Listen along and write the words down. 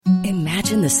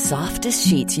Imagine the softest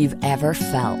sheets you've ever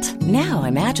felt. Now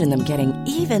imagine them getting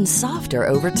even softer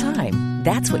over time.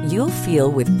 That's what you'll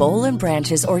feel with Boll &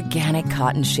 Branch's organic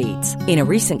cotton sheets. In a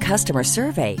recent customer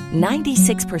survey,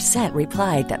 96%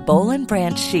 replied that Boll &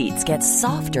 Branch sheets get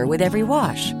softer with every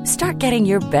wash. Start getting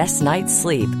your best night's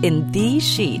sleep in these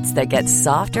sheets that get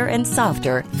softer and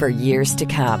softer for years to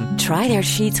come. Try their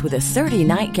sheets with a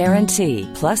 30-night guarantee.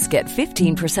 Plus, get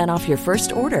 15% off your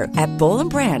first order at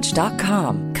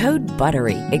bollandbranch.com. Code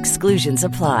BUTTERY. Exclusions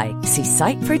apply. See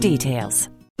site for details.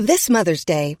 This Mother's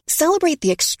Day, celebrate the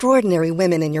extraordinary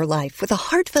women in your life with a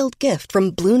heartfelt gift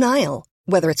from Blue Nile.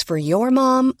 Whether it's for your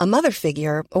mom, a mother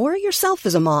figure, or yourself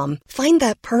as a mom, find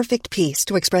that perfect piece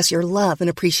to express your love and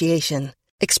appreciation.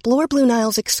 Explore Blue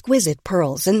Nile's exquisite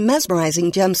pearls and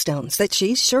mesmerizing gemstones that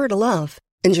she's sure to love.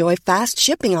 Enjoy fast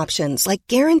shipping options like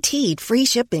guaranteed free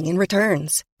shipping and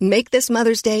returns. Make this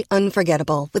Mother's Day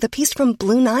unforgettable with a piece from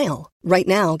Blue Nile. Right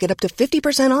now, get up to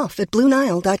 50% off at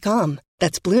BlueNile.com.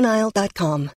 That's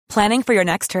BlueNile.com. Planning for your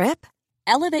next trip?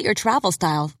 Elevate your travel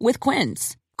style with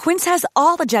Quince. Quince has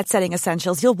all the jet-setting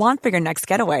essentials you'll want for your next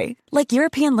getaway, like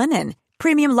European linen,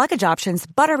 premium luggage options,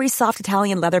 buttery soft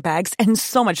Italian leather bags, and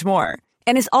so much more.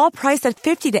 And is all priced at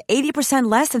 50 to 80%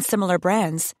 less than similar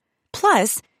brands.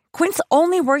 Plus, Quince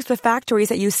only works with factories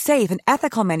that use safe and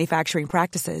ethical manufacturing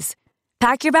practices.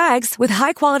 Pack your bags with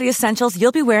high-quality essentials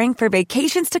you'll be wearing for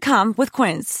vacations to come with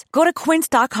Quince. Go to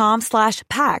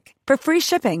quince.com/pack for free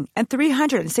shipping and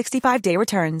 365-day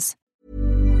returns.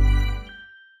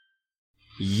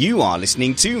 You are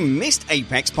listening to Missed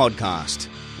Apex Podcast.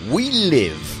 We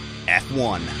live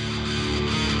F1.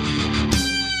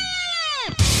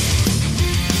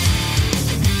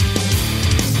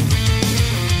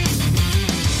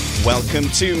 Welcome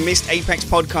to Missed Apex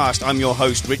Podcast. I'm your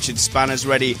host, Richard Spanners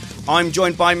Ready. I'm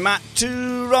joined by Matt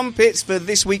Trumpets for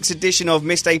this week's edition of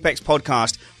Missed Apex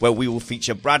Podcast, where we will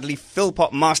feature Bradley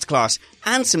Philpott Masterclass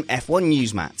and some F1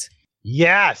 news, Matt.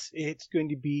 Yes, it's going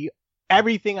to be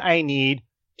everything I need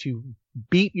to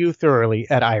beat you thoroughly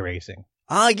at iRacing.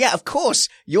 Yeah, of course.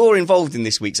 You're involved in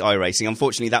this week's iRacing.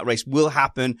 Unfortunately, that race will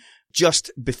happen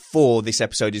just before this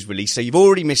episode is released. So you've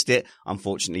already missed it,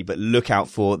 unfortunately, but look out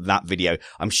for that video.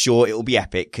 I'm sure it'll be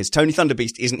epic because Tony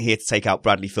Thunderbeast isn't here to take out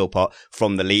Bradley Philpott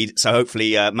from the lead. So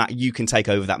hopefully, Matt, you can take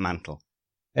over that mantle.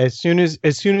 As soon as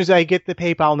I get the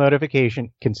PayPal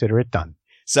notification, consider it done.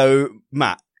 So,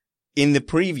 Matt, in the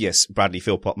previous Bradley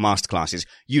Philpott masterclasses,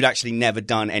 you'd actually never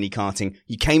done any karting.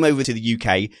 You came over to the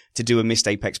UK to do a Missed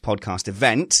Apex Podcast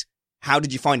event. How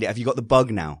did you find it? Have you got the bug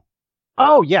now?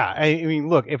 Oh, yeah. I mean,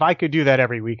 look, if I could do that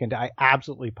every weekend, I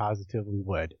absolutely positively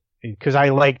would, because I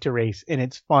like to race and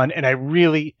it's fun and I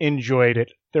really enjoyed it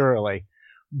thoroughly.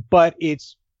 But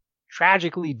it's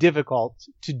tragically difficult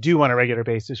to do on a regular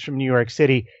basis from New York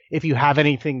City if you have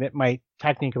anything that might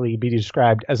technically be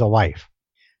described as a life.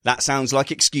 That sounds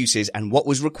like excuses, and what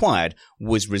was required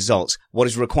was results. What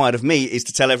is required of me is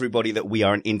to tell everybody that we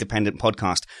are an independent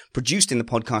podcast produced in the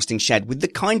podcasting shed with the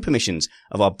kind permissions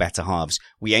of our better halves.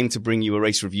 We aim to bring you a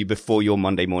race review before your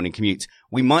Monday morning commute.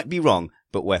 We might be wrong,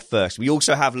 but we're first. We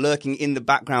also have lurking in the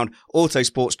background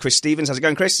Autosports Chris Stevens. How's it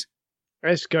going, Chris?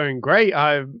 It's going great.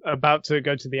 I'm about to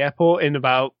go to the airport in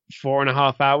about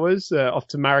 4.5 hours, off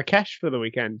to Marrakesh for the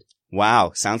weekend.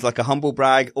 Wow, sounds like a humble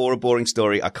brag or a boring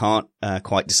story. I can't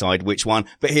quite decide which one.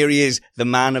 But here he is, the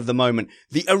man of the moment,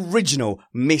 the original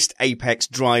Missed Apex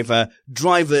driver,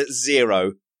 Driver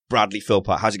Zero, Bradley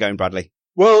Philpott. How's it going, Bradley?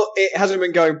 Well, it hasn't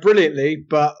been going brilliantly,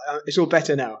 but it's all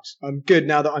better now. I'm good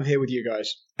now that I'm here with you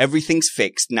guys. Everything's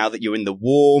fixed now that you're in the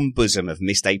warm bosom of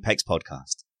Missed Apex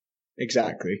Podcast.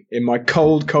 Exactly. In my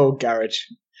cold, cold garage.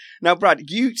 Now, Brad,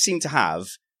 you seem to have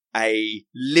a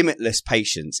limitless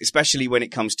patience, especially when it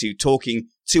comes to talking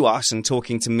to us and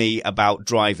talking to me about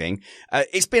driving.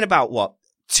 It's been about,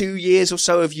 2 years or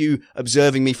so of you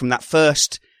observing me from that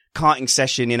first karting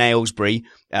session in Aylesbury,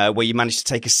 where you managed to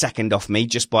take a second off me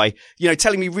just by,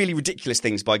 telling me really ridiculous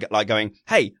things by like going,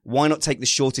 hey, why not take the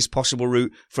shortest possible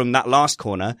route from that last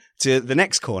corner to the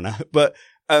next corner? But,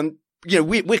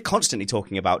 we're constantly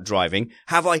talking about driving.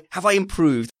 Have I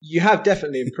improved? You have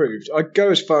definitely improved. I'd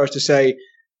go as far as to say,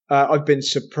 I've been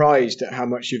surprised at how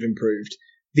much you've improved.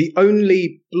 The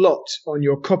only blot on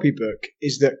your copybook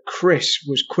is that Chris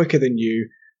was quicker than you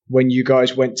when you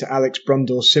guys went to Alex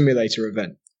Brundle's simulator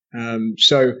event.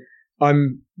 So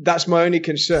that's my only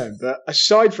concern. But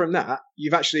aside from that,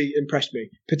 you've actually impressed me,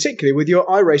 particularly with your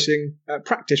iRacing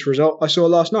practice result I saw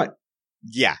last night.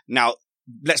 Yeah. Now,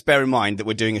 let's bear in mind that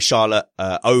we're doing a Charlotte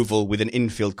oval with an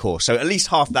infield course. So at least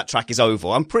half that track is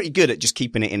oval. I'm pretty good at just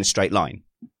keeping it in a straight line.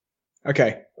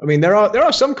 Okay. I mean, there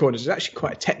are some corners. It's actually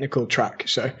quite a technical track.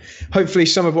 So hopefully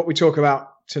some of what we talk about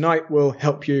tonight will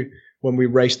help you when we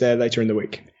race there later in the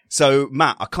week. So,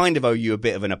 Matt, I kind of owe you a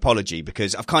bit of an apology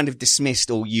because I've kind of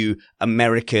dismissed all you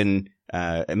American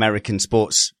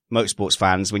motorsports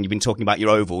fans when you've been talking about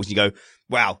your ovals. You go,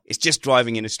 wow, it's just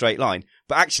driving in a straight line.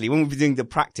 But actually, when we've been doing the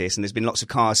practice and there's been lots of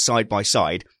cars side by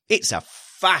side, it's a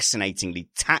fascinatingly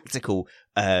tactical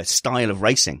style of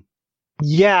racing.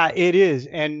 Yeah, it is.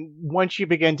 And once you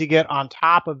begin to get on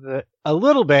top of it a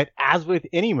little bit, as with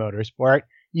any motorsport,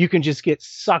 you can just get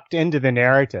sucked into the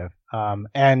narrative.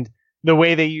 And the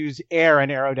way they use air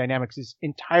and aerodynamics is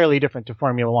entirely different to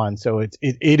Formula One. So it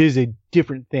is a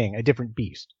different thing, a different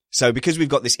beast. So because we've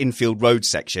got this infield road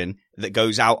section that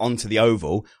goes out onto the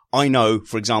oval, I know,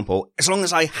 for example, as long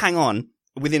as I hang on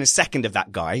within a second of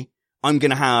that guy, I'm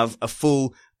going to have a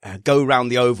full go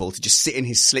round the oval to just sit in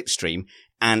his slipstream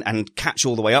and catch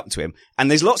all the way up to him. And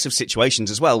there's lots of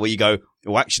situations as well where you go,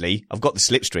 oh, actually, I've got the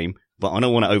slipstream, but I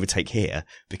don't want to overtake here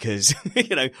because,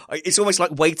 it's almost like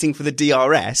waiting for the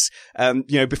DRS.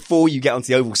 Before you get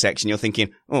onto the oval section, you're thinking,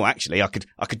 oh, actually, I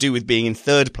could do with being in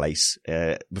third place,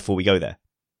 before we go there.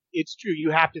 It's true.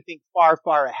 You have to think far,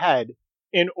 far ahead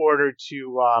in order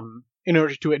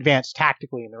to advance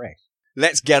tactically in the race.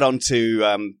 Let's get on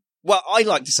to, I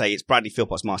like to say it's Bradley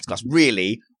Philpott's masterclass.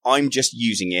 Really, I'm just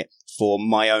using it for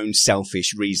my own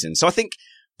selfish reasons. So I think,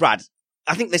 Brad,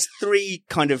 there's three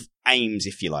kind of aims,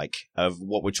 if you like, of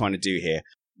what we're trying to do here.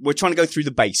 We're trying to go through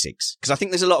the basics because I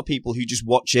think there's a lot of people who just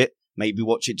watch it, maybe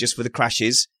watch it just for the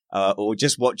crashes, or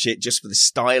just watch it just for the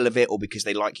style of it, or because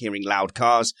they like hearing loud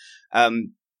cars.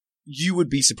 You would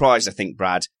be surprised, I think,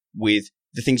 Brad, with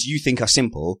the things you think are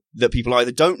simple that people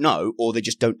either don't know or they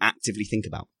just don't actively think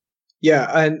about. Yeah,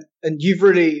 and you've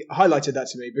really highlighted that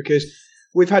to me because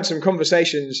we've had some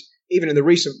conversations, even in the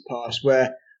recent past,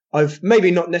 where I've maybe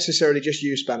not necessarily just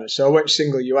used spanners, so I won't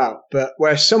single you out, but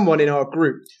where someone in our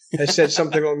group has said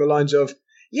something along the lines of,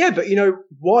 yeah, but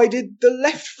why did the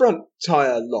left front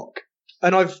tyre lock?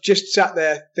 And I've just sat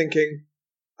there thinking,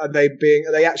 are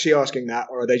they actually asking that,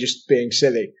 or are they just being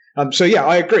silly? So yeah,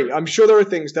 I agree. I'm sure there are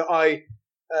things that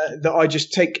I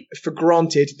just take for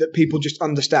granted that people just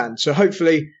understand. So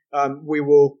hopefully, we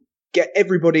will get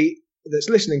everybody that's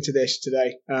listening to this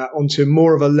today onto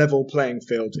more of a level playing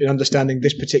field in understanding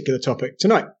this particular topic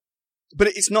tonight. But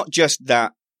it's not just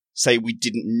that, say, we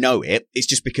didn't know it. It's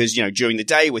just because, during the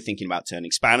day, we're thinking about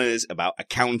turning spanners, about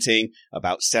accounting,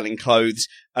 about selling clothes.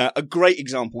 A great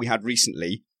example we had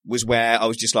recently was where I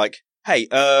was just like, hey,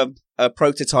 a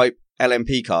prototype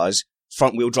LMP cars,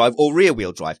 front wheel drive or rear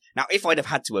wheel drive. Now, if I'd have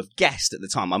had to have guessed at the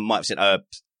time, I might have said,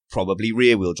 probably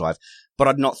rear wheel drive, but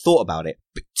I'd not thought about it.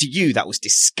 But to you, that was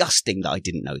disgusting that I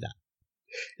didn't know that.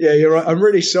 Yeah, you're right. I'm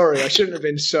really sorry. I shouldn't have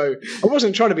been I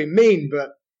wasn't trying to be mean, but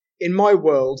in my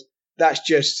world, that's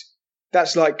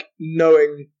like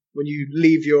knowing when you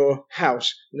leave your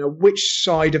house, which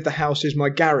side of the house is my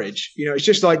garage? It's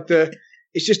just like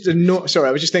sorry,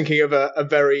 I was just thinking of a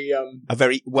very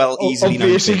easily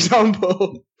obvious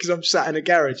example because I'm sat in a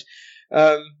garage.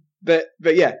 But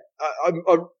yeah,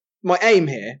 my aim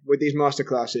here with these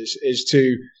masterclasses is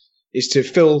to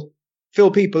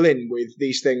fill people in with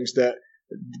these things that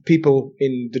people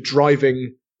in the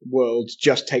driving world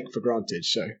just take for granted.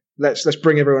 So let's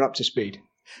bring everyone up to speed.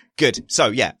 Good.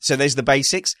 So there's the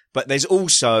basics, but there's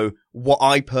also what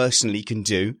I personally can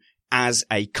do as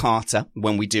a karter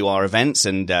when we do our events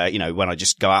and, when I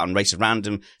just go out and race a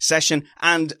random session,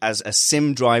 and as a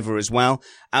sim driver as well.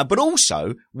 But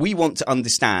also we want to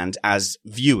understand as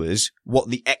viewers what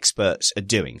the experts are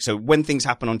doing. So when things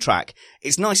happen on track,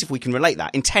 it's nice if we can relate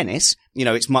that. In tennis,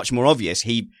 it's much more obvious.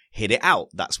 He hit it out.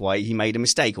 That's why he made a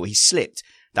mistake, or he slipped.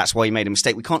 That's why he made a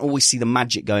mistake. We can't always see the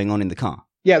magic going on in the car.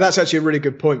 Yeah, that's actually a really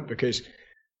good point because,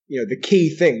 the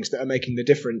key things that are making the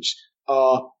difference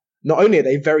are not only are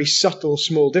they very subtle,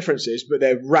 small differences, but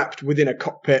they're wrapped within a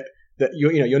cockpit that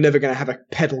you're never going to have a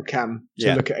pedal cam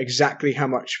to look at exactly how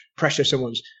much pressure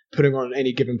someone's putting on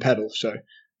any given pedal. So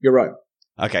you're right.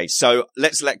 Okay, so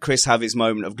let's let Chris have his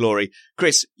moment of glory.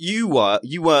 Chris, you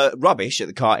were rubbish at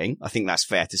the karting. I think that's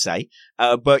fair to say.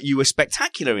 But you were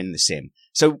spectacular in the sim.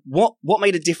 So what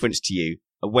made a difference to you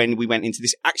when we went into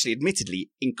this actually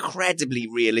admittedly incredibly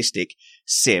realistic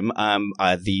sim?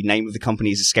 The name of the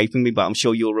company is escaping me, but I'm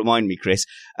sure you'll remind me, Chris.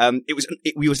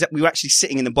 We were actually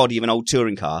sitting in the body of an old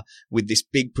touring car with this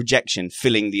big projection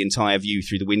filling the entire view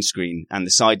through the windscreen and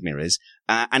the side mirrors.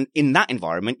 And in that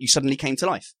environment, you suddenly came to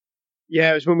life.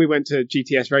 Yeah, it was when we went to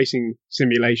GTS racing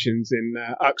simulations in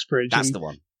Uxbridge. That's the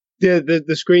one.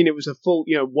 The screen, it was a full,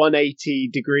 180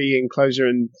 degree enclosure,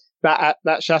 and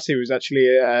that chassis was actually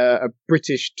a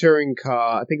British touring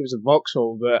car. I think it was a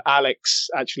Vauxhall that Alex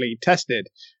actually tested.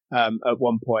 at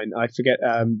one point. I forget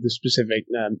the specific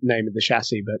name of the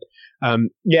chassis, but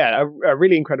a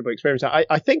really incredible experience.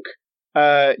 I think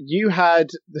you had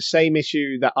the same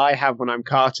issue that I have when I'm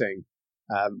karting,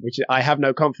 which is I have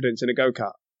no confidence in a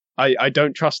go-kart. I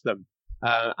don't trust them.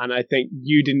 And I think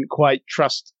you didn't quite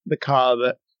trust the car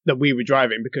that we were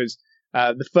driving, because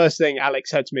the first thing Alex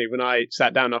said to me when I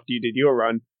sat down after you did your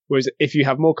run was, if you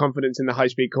have more confidence in the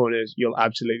high-speed corners, you'll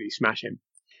absolutely smash him.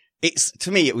 To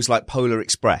me, it was like Polar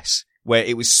Express, where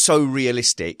it was so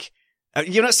realistic.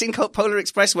 You've not seen Polar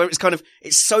Express, where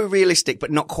it's so realistic,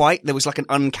 but not quite. There was like an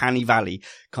uncanny valley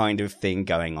kind of thing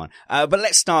going on. But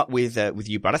let's start with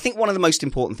you, Brad. I think one of the most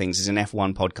important things as an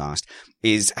F1 podcast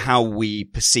is how we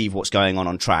perceive what's going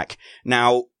on track.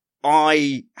 Now,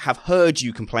 I have heard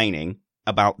you complaining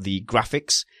about the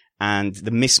graphics and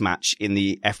the mismatch in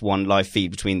the F1 live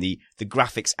feed between the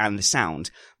graphics and the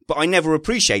sound. But I never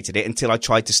appreciated it until I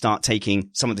tried to start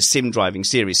taking some of the sim driving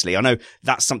seriously. I know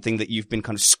that's something that you've been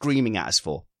kind of screaming at us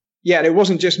for. Yeah, and it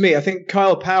wasn't just me. I think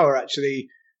Kyle Power actually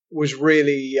was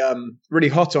really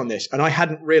hot on this, and I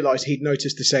hadn't realized he'd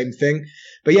noticed the same thing.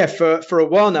 But yeah, for a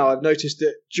while now, I've noticed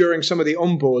that during some of the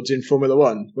onboards in Formula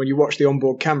One, when you watch the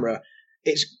onboard camera,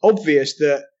 it's obvious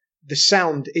that the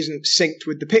sound isn't synced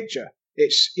with the picture.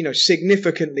 It's,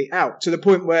 significantly out, to the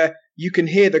point where you can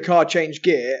hear the car change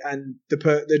gear and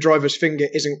the driver's finger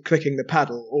isn't clicking the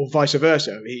paddle, or vice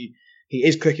versa. He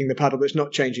is clicking the paddle, but it's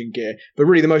not changing gear. But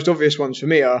really, the most obvious ones for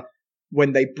me are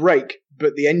when they brake,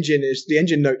 but the engine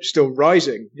note's still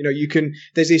rising.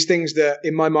 There's these things that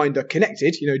in my mind are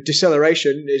connected.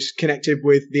 Deceleration is connected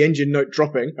with the engine note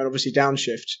dropping, and obviously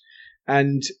downshift.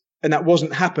 And that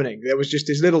wasn't happening. There was just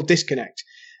this little disconnect.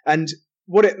 And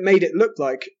what it made it look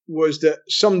like was that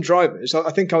some drivers,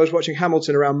 I think I was watching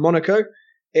Hamilton around Monaco,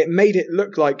 it made it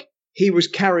look like he was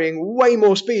carrying way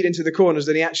more speed into the corners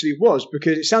than he actually was,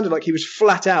 because it sounded like he was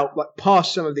flat out, like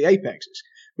past some of the apexes,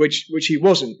 which he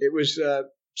wasn't. It was,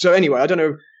 so anyway, I don't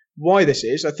know why this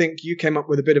is. I think you came up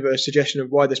with a bit of a suggestion of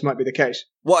why this might be the case.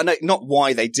 Well, no, not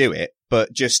why they do it,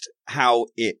 but just how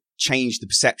it changed the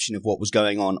perception of what was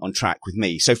going on track with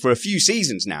me. So for a few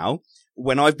seasons now,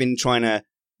 when I've been trying to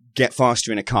get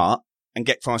faster in a kart and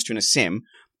get faster in a sim,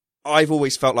 I've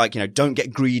always felt like, don't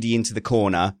get greedy into the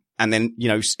corner. And then,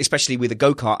 especially with a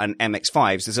go-kart and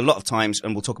MX-5s, there's a lot of times,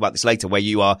 and we'll talk about this later, where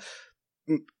you are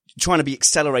trying to be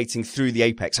accelerating through the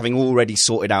apex, having already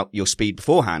sorted out your speed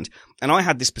beforehand. And I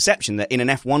had this perception that in an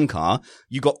F1 car,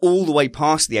 you got all the way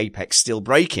past the apex still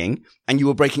braking, and you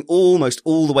were braking almost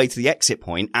all the way to the exit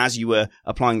point as you were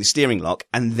applying the steering lock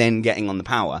and then getting on the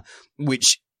power,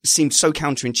 which seemed so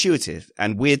counterintuitive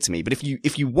and weird to me. But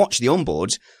if you watch the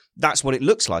onboards, that's what it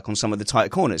looks like on some of the tighter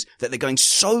corners, that they're going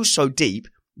so deep,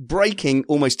 braking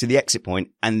almost to the exit point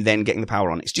and then getting the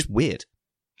power on. It's just weird.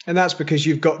 And that's because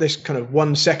you've got this kind of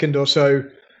 1 second or so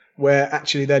where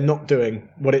actually they're not doing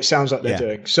what it sounds like they're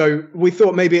doing. So we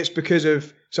thought maybe it's because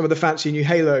of some of the fancy new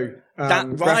Halo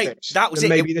graphics. That was it.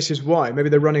 Maybe this is why. Maybe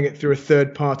they're running it through a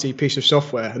third-party piece of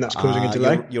software, and that's causing a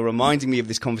delay. You're reminding me of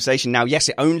this conversation. Now, yes,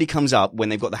 it only comes up when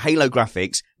they've got the Halo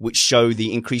graphics, which show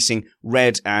the increasing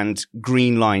red and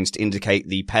green lines to indicate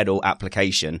the pedal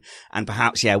application. And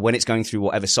perhaps, when it's going through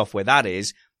whatever software that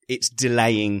is, it's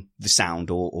delaying the sound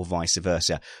or vice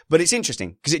versa. But it's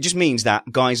interesting because it just means that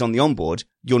guys on the onboard,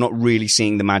 you're not really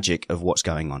seeing the magic of what's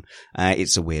going on.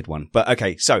 It's a weird one. But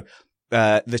okay, so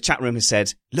the chat room has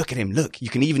said, look at him, look, you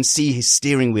can even see his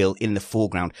steering wheel in the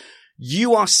foreground.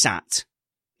 You are sat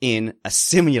in a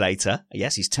simulator.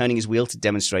 Yes, he's turning his wheel to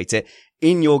demonstrate it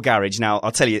in your garage. Now,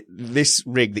 I'll tell you, this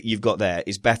rig that you've got there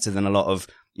is better than a lot of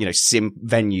sim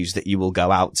venues that you will go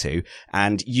out to.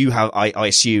 And you have, I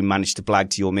assume, managed to blag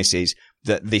to your missus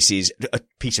that this is a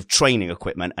piece of training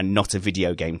equipment and not a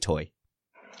video game toy.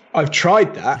 I've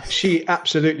tried that. She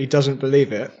absolutely doesn't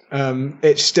believe it.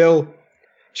 It's still,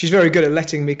 she's very good at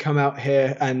letting me come out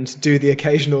here and do the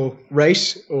occasional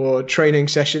race or training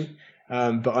session.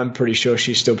 But I'm pretty sure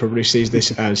she still probably sees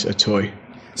this as a toy.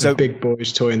 So, a big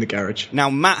boy's toy in the garage. Now,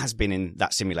 Matt has been in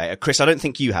that simulator. Chris, I don't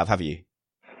think you have you?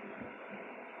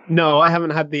 No, I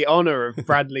haven't had the honor of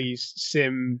Bradley's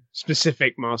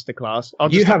sim-specific masterclass.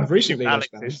 You have recently,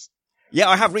 Alex's. Yeah,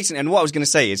 I have recently. And what I was going to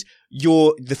say is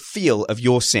the feel of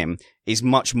your sim is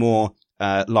much more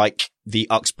like the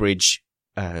Uxbridge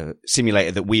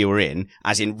simulator that we were in,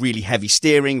 as in really heavy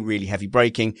steering, really heavy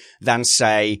braking, than,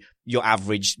 say, your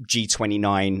average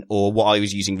G29 or what I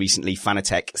was using recently,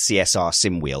 Fanatec CSR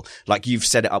sim wheel. Like, you've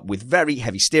set it up with very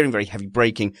heavy steering, very heavy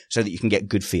braking so that you can get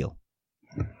good feel.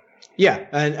 Yeah,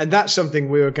 and that's something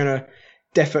we were going to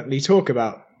definitely talk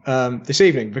about this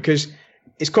evening, because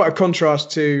it's quite a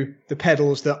contrast to the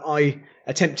pedals that I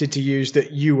attempted to use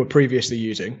that you were previously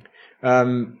using.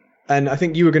 And I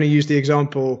think you were going to use the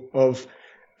example of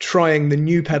trying the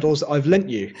new pedals that I've lent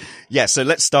you. Yeah, so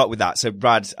let's start with that. So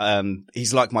Brad,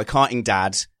 he's like my karting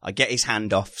dad. I get his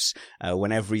handoffs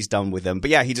whenever he's done with them.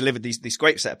 But yeah, he delivered these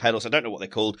great set of pedals. I don't know what they're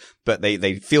called, but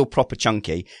they feel proper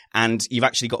chunky. And you've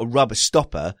actually got a rubber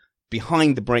stopper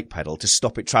behind the brake pedal to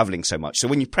stop it traveling so much. So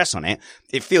when you press on it,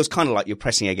 it feels kind of like you're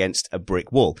pressing against a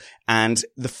brick wall. And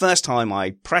the first time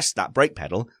I pressed that brake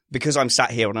pedal, because I'm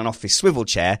sat here on an office swivel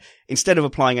chair, instead of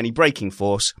applying any braking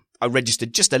force, I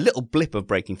registered just a little blip of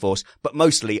braking force, but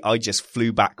mostly I just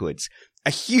flew backwards. A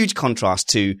huge contrast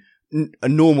to a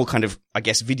normal kind of, I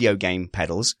guess, video game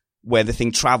pedals, where the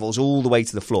thing travels all the way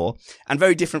to the floor, and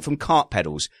very different from kart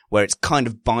pedals, where it's kind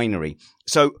of binary.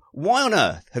 So why on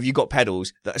earth have you got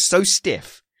pedals that are so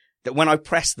stiff that when I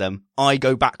press them, I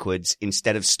go backwards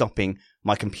instead of stopping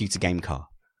my computer game car?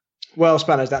 Well,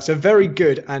 Spanners, that's a very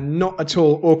good and not at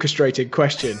all orchestrated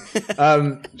question.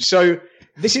 So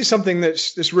this is something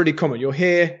that's really common. You'll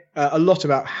hear a lot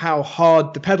about how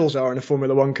hard the pedals are in a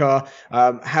Formula One car,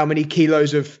 how many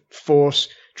kilos of force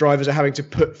drivers are having to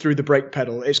put through the brake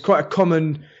pedal. It's quite a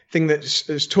common thing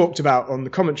that's talked about on the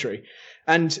commentary.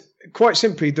 And quite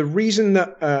simply, the reason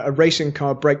that a racing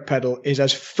car brake pedal is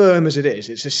as firm as it is,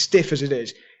 it's as stiff as it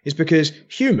is because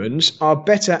humans are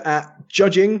better at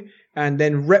judging and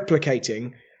then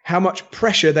replicating how much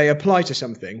pressure they apply to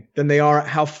something than they are at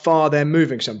how far they're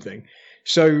moving something.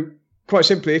 So quite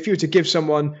simply, if you were to give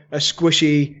someone a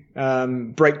squishy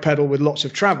brake pedal with lots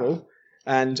of travel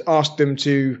and ask them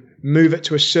to move it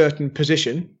to a certain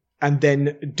position and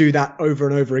then do that over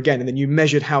and over again, and then you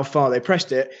measured how far they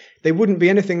pressed it, they wouldn't be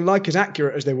anything like as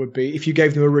accurate as they would be if you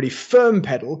gave them a really firm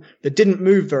pedal that didn't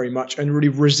move very much and really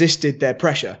resisted their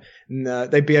pressure. And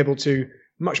they'd be able to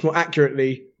much more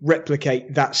accurately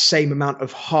replicate that same amount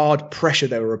of hard pressure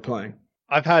they were applying.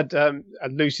 I've had a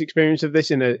loose experience of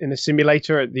this in a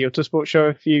simulator at the Autosport show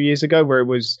a few years ago, where it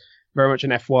was very much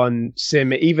an F1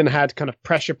 sim. It even had kind of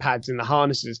pressure pads in the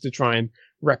harnesses to try and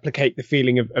replicate the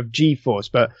feeling of G-force.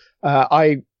 But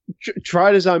I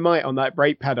tried as I might on that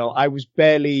brake pedal. I was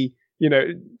barely,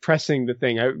 pressing the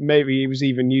thing. Maybe it was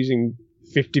even using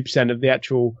 50% of the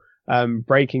actual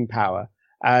braking power.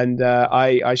 And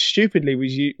I stupidly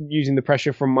was using the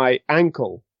pressure from my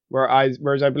ankle,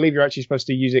 whereas I believe you're actually supposed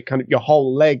to use it kind of your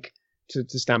whole leg to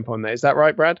stamp on there. Is that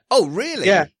right, Brad? Oh, really?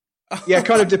 Yeah. Yeah,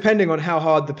 kind of depending on how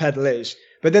hard the pedal is.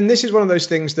 But then this is one of those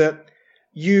things that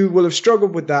you will have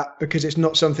struggled with that because it's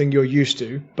not something you're used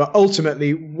to. But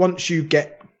ultimately, once you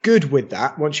get good with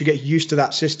that, once you get used to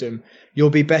that system, you'll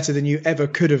be better than you ever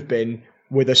could have been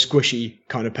with a squishy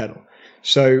kind of pedal.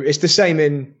 So it's the same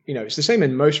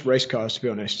in most race cars, to be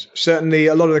honest. Certainly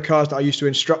a lot of the cars that I used to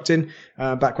instruct in,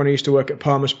 back when I used to work at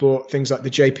Palmer Sport, things like the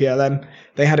JPLM,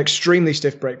 they had extremely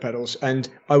stiff brake pedals, and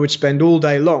I would spend all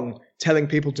day long telling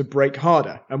people to brake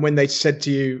harder. And when they said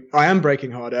to you, I am braking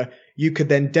harder, you could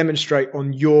then demonstrate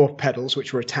on your pedals,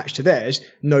 which were attached to theirs,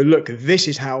 no, look, this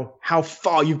is how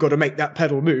far you've got to make that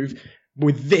pedal move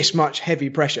with this much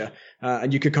heavy pressure.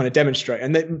 And you could kind of demonstrate.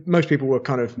 And most people were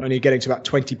kind of only getting to about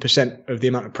 20% of the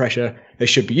amount of pressure they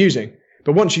should be using.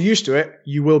 But once you're used to it,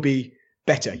 you will be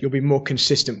better. You'll be more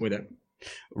consistent with it.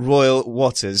 Royal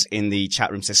Waters in the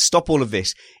chat room says, stop all of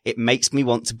this. It makes me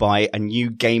want to buy a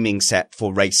new gaming set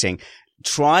for racing.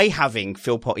 Try having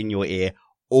Philpott in your ear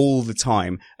all the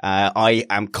time. I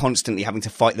am constantly having to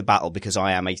fight the battle because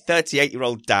I am a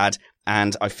 38-year-old dad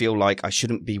and I feel like I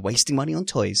shouldn't be wasting money on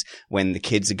toys when the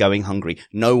kids are going hungry.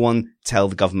 No one tell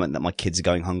the government that my kids are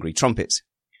going hungry. Trumpets.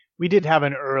 We did have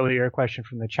an earlier question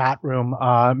from the chat room,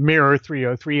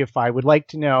 Mirror303, if I would like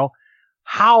to know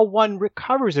how one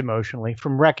recovers emotionally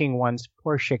from wrecking one's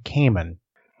Porsche Cayman.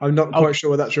 I'm not quite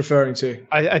sure what that's referring to.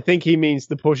 I think he means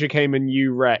the Porsche Cayman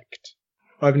you wrecked.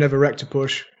 I've never wrecked a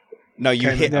Porsche. No, you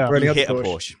Cayman, hit a Porsche.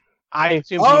 Porsche. I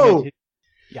assume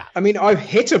yeah. I mean, I've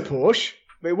hit a Porsche,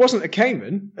 but it wasn't a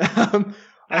Cayman.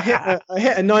 I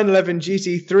hit a 911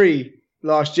 GT3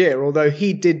 last year, although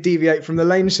he did deviate from the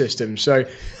lane system, so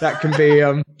that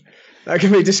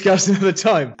can be discussed another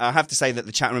time. I have to say that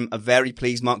the chat room are very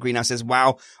pleased. Mark Greenhouse says,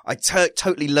 wow, I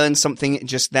totally learned something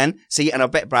just then. See, and I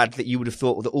bet, Brad, that you would have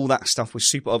thought that all that stuff was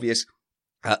super obvious.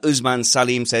 Uzman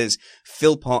Salim says,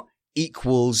 Philpott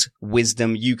equals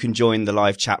wisdom. You can join the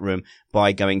live chat room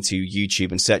by going to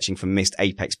YouTube and searching for Missed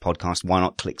Apex Podcast. Why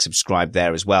not click subscribe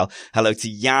there as well? Hello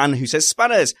to Jan, who says,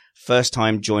 Spanners, first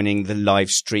time joining the live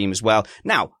stream as well.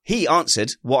 Now, he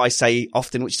answered what I say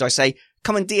often, which is I say,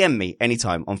 come and DM me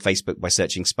anytime on Facebook by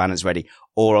searching Spanners Ready,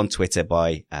 or on Twitter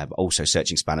by also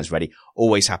searching Spanners Ready.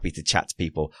 Always happy to chat to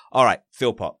people. All right,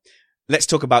 Philpott, let's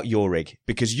talk about your rig,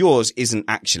 because yours isn't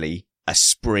actually a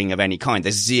spring of any kind.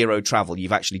 There's zero travel.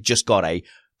 You've actually just got a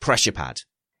pressure pad.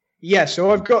 Yeah,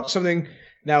 so I've got something.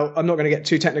 Now, I'm not going to get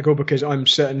too technical because I'm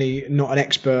certainly not an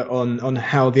expert on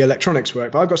how the electronics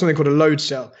work, but I've got something called a load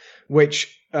cell,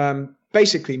 which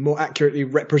basically more accurately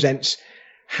represents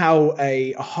how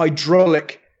a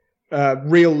hydraulic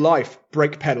real-life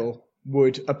brake pedal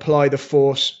would apply the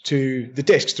force to the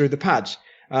discs through the pads.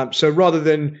 So rather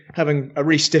than having a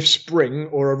really stiff spring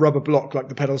or a rubber block like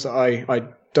the pedals that I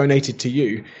donated to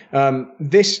you,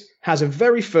 this has a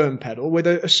very firm pedal with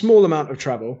a small amount of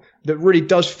travel that really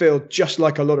does feel just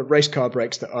like a lot of race car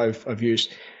brakes that I've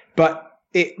used. But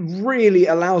it really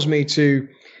allows me to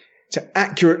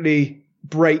accurately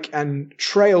brake and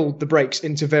trail the brakes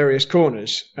into various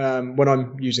corners when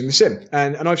I'm using the sim.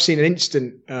 And I've seen an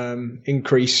instant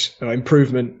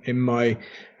improvement in my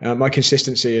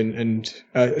consistency and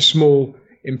a small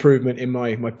improvement in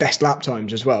my best lap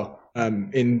times as well.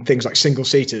 In things like single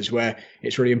seaters where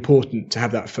it's really important to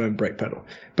have that firm brake pedal.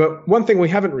 But one thing we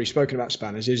haven't really spoken about,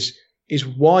 Spanners, is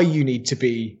why you need to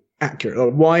be accurate, or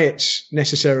why it's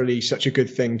necessarily such a good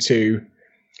thing to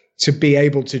be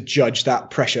able to judge that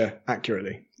pressure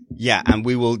accurately. Yeah, and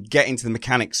we will get into the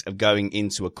mechanics of going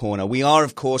into a corner. We are,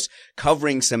 of course,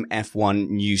 covering some F1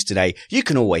 news today. You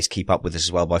can always keep up with us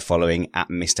as well by following at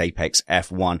Missed Apex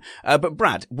F1. But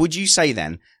Brad, would you say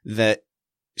then that,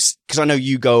 because I know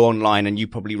you go online and you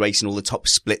probably race in all the top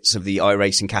splits of the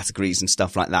iRacing categories and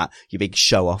stuff like that, you big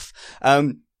show off.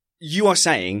 You are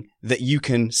saying that you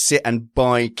can sit and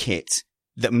buy kit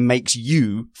that makes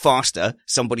you faster,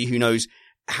 somebody who knows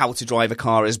how to drive a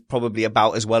car is probably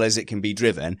about as well as it can be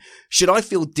driven. Should I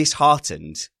feel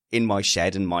disheartened in my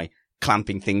shed and my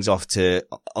clamping things onto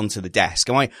the desk?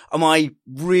 Am I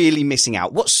really missing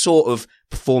out? What sort of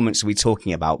performance are we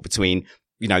talking about between,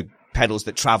 pedals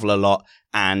that travel a lot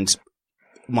and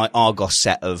my Argos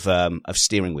set of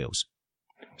steering wheels?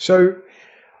 So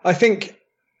I think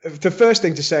the first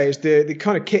thing to say is the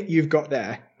kind of kit you've got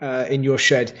there in your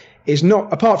shed is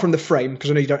not, apart from the frame,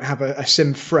 because I know you don't have a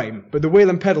sim frame, but the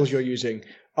wheel and pedals you're using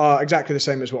are exactly the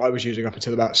same as what I was using up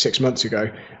until about 6 months ago.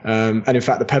 And in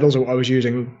fact, the pedals are what I was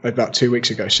using about 2 weeks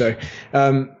ago. So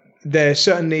they're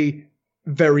certainly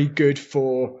very good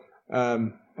for,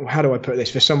 how do I put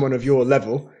this, for someone of your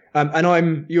level.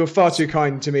 And you're far too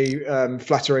kind to me,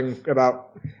 flattering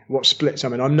about what splits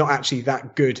I'm in. I'm not actually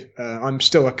that good. I'm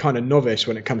still a kind of novice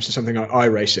when it comes to something like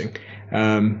iRacing.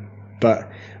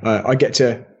 But I get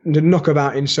to knock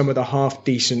about in some of the half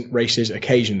decent races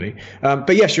occasionally.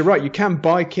 But yes, you're right. You can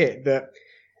buy kit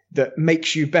that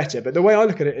makes you better. But the way I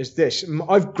look at it is this.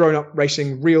 I've grown up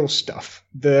racing real stuff.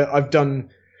 I've done,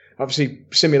 obviously,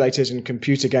 simulators and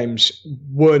computer games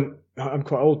weren't, I'm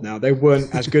quite old now. They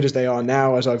weren't as good as they are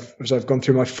now as I've gone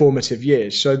through my formative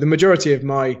years. So the majority of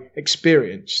my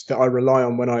experience that I rely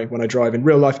on when I drive in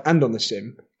real life and on the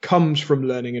sim comes from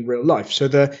learning in real life. So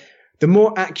the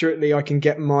more accurately I can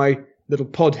get my little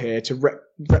pod here to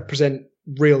represent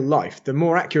real life, the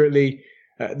more accurately,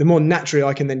 the more naturally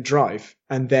I can then drive,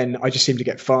 and then I just seem to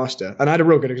get faster. And I had a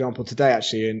real good example today,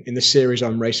 actually, in the series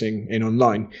I'm racing in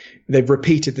online. They've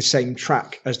repeated the same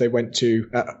track as they went to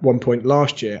at one point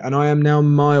last year, and I am now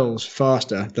miles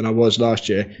faster than I was last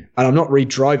year, and I'm not really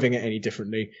driving it any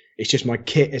differently. It's just my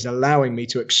kit is allowing me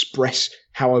to express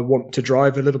how I want to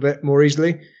drive a little bit more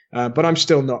easily, but I'm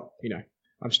still not,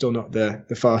 I'm still not the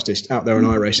fastest out there in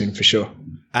iRacing for sure.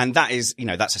 And that is,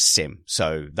 that's a sim.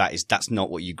 So that's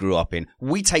not what you grew up in.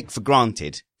 We take for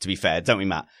granted, to be fair, don't we,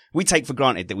 Matt? We take for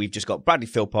granted that we've just got Bradley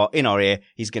Philpott in our ear.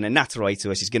 He's going to natter away to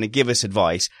us. He's going to give us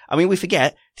advice. I mean, we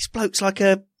forget this bloke's like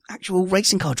a actual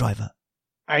racing car driver.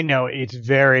 I know, it's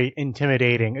very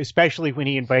intimidating, especially when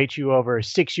he invites you over,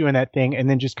 sticks you in that thing, and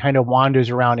then just kind of wanders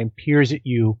around and peers at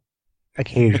you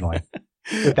occasionally.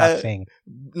 Without saying.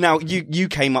 Now, you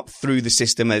came up through the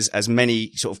system as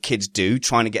many sort of kids do,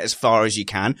 trying to get as far as you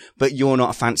can, but you're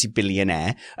not a fancy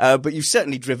billionaire. But you've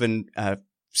certainly driven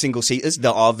single seaters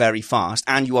that are very fast,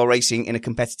 and you are racing in a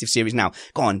competitive series now.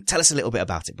 Go on, tell us a little bit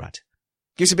about it, Brad.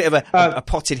 Give us a bit of a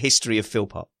potted history of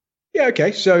Philpott. Yeah,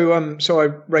 okay. So I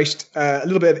raced a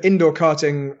little bit of indoor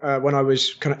karting when I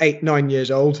was kind of 8-9 years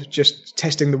old, just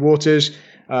testing the waters.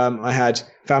 I had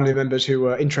family members who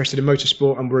were interested in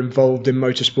motorsport and were involved in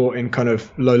motorsport in kind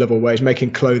of low-level ways,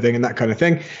 making clothing and that kind of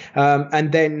thing.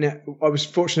 And then I was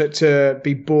fortunate to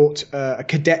be bought a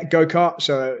cadet go-kart,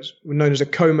 so it was known as a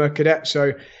Coma cadet.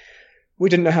 So we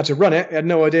didn't know how to run it. I had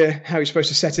no idea how you're supposed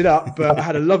to set it up, but I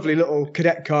had a lovely little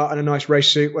cadet car and a nice race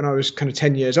suit when I was kind of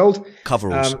 10 years old.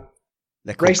 Coveralls.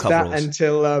 They're called raced coveralls. That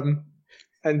until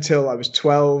until I was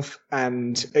 12,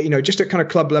 and just at kind of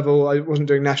club level. I wasn't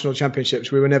doing national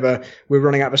championships. We were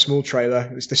running out of a small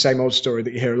trailer. It's the same old story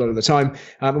that you hear a lot of the time.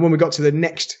 And when we got to the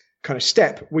next kind of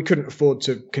step, we couldn't afford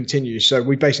to continue, so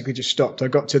we basically just stopped. I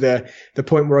got to the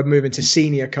point where I'd move into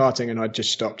senior karting, and I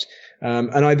just stopped.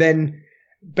 And I then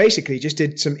basically just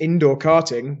did some indoor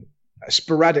karting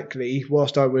sporadically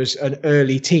whilst I was an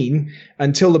early teen,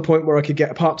 until the point where I could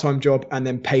get a part-time job and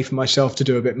then pay for myself to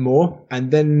do a bit more. And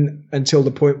then until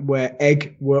the point where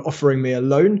Egg were offering me a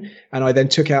loan, and I then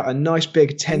took out a nice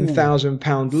big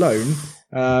 £10,000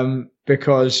 loan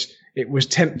because it was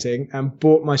tempting, and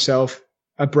bought myself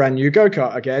a brand new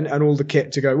go-kart again and all the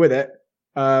kit to go with it,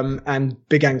 and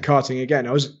began karting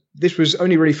again. This was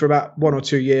only really for about 1 or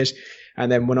 2 years.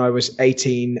 And then when I was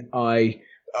 18,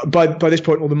 by this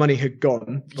point, all the money had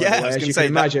gone. Yeah, as you can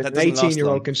imagine, an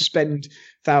 18-year-old can spend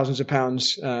thousands of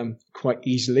pounds quite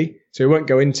easily. So we won't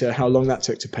go into how long that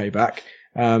took to pay back.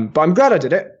 But I'm glad I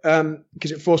did it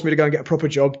because it forced me to go and get a proper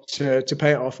job to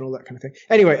pay it off and all that kind of thing.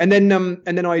 Anyway, and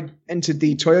then I entered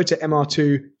the Toyota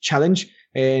MR2 Challenge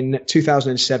in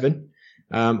 2007,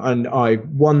 and I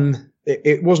won.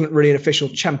 It wasn't really an official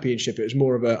championship. It was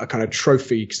more of a kind of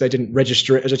trophy because they didn't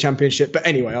register it as a championship. But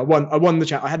anyway, I won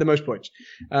the I had the most points.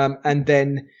 And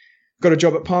then got a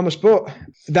job at Palmer Sport.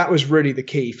 That was really the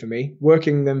key for me,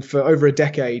 working them for over a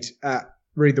decade at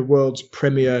really the world's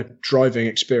premier driving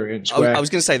experience. I was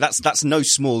going to say that's no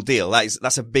small deal.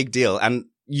 That's a big deal. And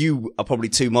you are probably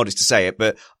too modest to say it,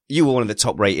 but you were one of the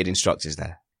top rated instructors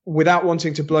there. Without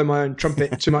wanting to blow my own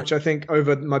trumpet too much, I think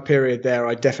over my period there,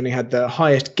 I definitely had the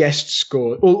highest guest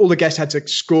score. All the guests had to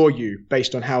score you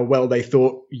based on how well they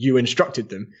thought you instructed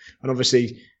them. And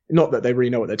obviously, not that they really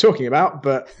know what they're talking about,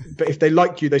 but if they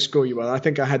like you, they score you well. I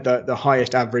think I had the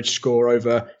highest average score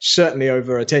certainly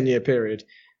over a 10-year period,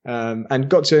 and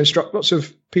got to instruct lots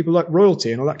of people like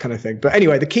royalty and all that kind of thing. But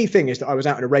anyway, the key thing is that I was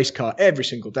out in a race car every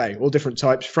single day, all different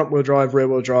types, front-wheel drive,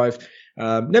 rear-wheel drive,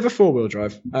 never four-wheel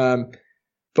drive.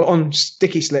 But on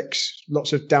sticky slicks,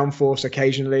 lots of downforce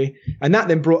occasionally. And that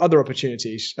then brought other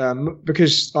opportunities.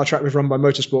 Because our track was run by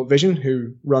Motorsport Vision,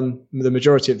 who run the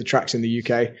majority of the tracks in the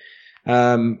UK.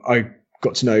 I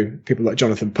got to know people like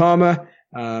Jonathan Palmer,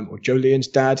 or Jolene's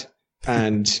dad,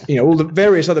 and, all the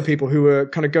various other people who were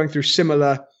kind of going through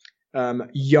similar,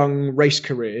 young race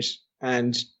careers,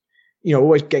 and,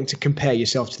 always getting to compare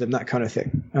yourself to them, that kind of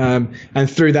thing. And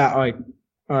through that, I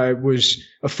was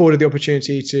afforded the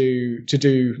opportunity to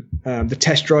do the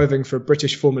test driving for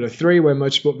British Formula 3, where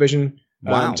Motorsport Vision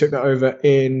took that over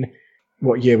in,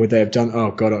 what year would they have done?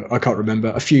 Oh, God, I can't remember.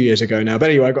 A few years ago now.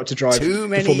 But anyway, I got to drive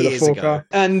the Formula 4 car.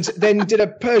 And then did a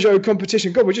Peugeot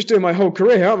competition. God, we're just doing my whole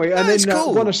career, aren't we? And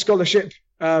then won a scholarship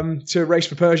to race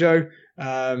for Peugeot.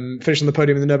 Finished on the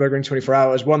podium in the Nürburgring 24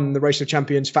 Hours. Won the Race of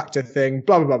Champions factor thing.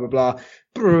 Blah, blah, blah, blah,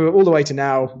 blah. All the way to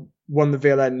now. Won the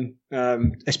VLN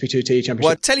SP2T championship.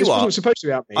 Well, I tell you what, wasn't supposed to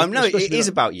be about me. It is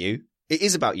about you. It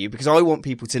is about you because I want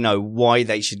people to know why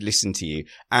they should listen to you.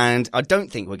 And I don't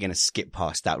think we're going to skip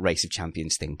past that Race of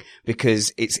Champions thing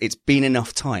because it's been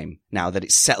enough time now that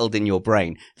it's settled in your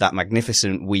brain, that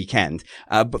magnificent weekend.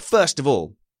 But first of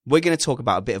all, we're going to talk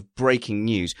about a bit of breaking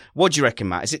news. What do you reckon,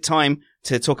 Matt? Is it time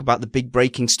to talk about the big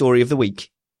breaking story of the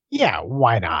week? Yeah,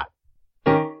 why not?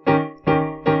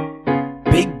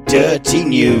 Big Dirty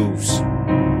News.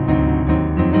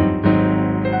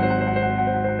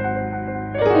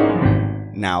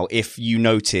 Now, if you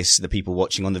notice the people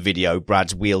watching on the video,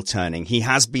 Brad's wheel turning, he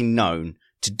has been known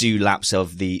to do laps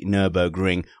of the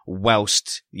Nürburgring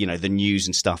whilst, the news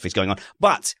and stuff is going on.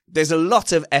 But there's a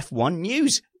lot of F1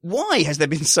 news. Why has there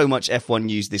been so much F1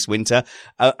 news this winter?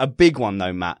 A big one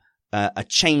though, Matt, a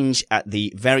change at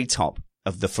the very top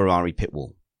of the Ferrari pit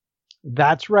wall.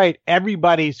 That's right.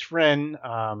 Everybody's friend,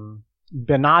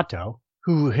 Binotto,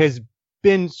 who has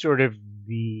been sort of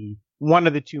one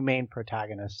of the two main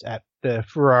protagonists at the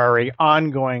Ferrari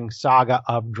ongoing saga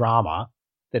of drama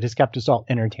that has kept us all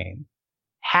entertained,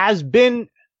 has been,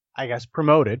 I guess,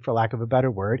 promoted, for lack of a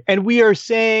better word. And we are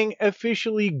saying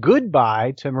officially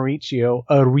goodbye to Maurizio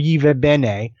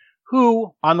Arrivabene,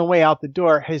 who, on the way out the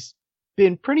door, has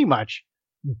been pretty much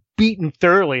beaten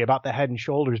thoroughly about the head and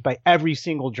shoulders by every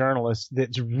single journalist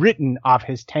that's written of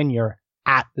his tenure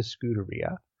at the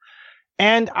Scuderia.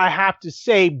 And I have to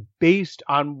say, based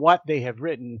on what they have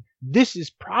written, this is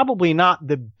probably not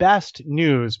the best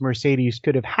news Mercedes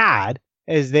could have had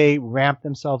as they ramp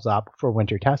themselves up for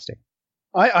winter testing.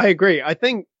 I agree. I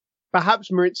think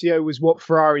perhaps Maurizio was what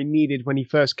Ferrari needed when he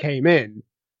first came in.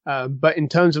 But in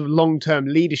terms of long-term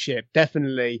leadership,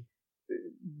 definitely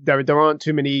there aren't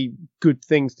too many good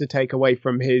things to take away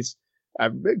from his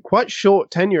quite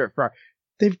short tenure at Ferrari.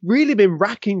 they've really been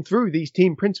racking through these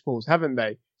team principles, haven't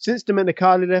they? Since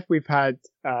Domenicali left, we've had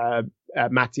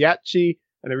Mattiacci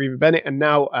and Arriva Bene, and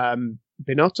now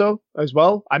Binotto as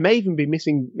well. I may even be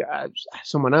missing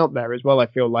someone out there as well, I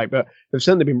feel like, but they've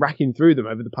certainly been racking through them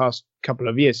over the past couple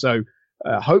of years. So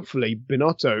hopefully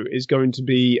Binotto is going to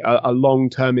be a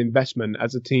long-term investment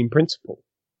as a team principal.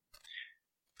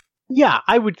 Yeah,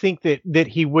 I would think that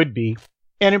he would be.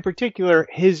 And in particular,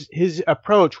 his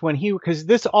approach because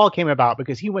this all came about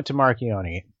because he went to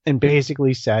Marchione and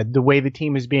basically said the way the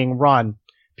team is being run,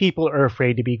 people are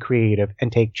afraid to be creative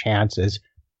and take chances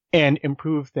and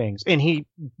improve things. And he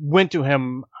went to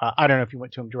him, I don't know if he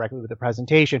went to him directly with the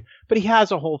presentation, but he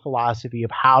has a whole philosophy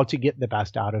of how to get the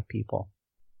best out of people.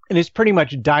 And it's pretty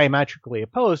much diametrically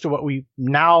opposed to what we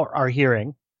now are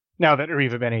hearing, now that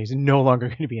Arriva Bene is no longer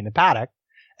going to be in the paddock,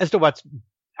 as to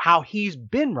how he's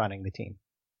been running the team.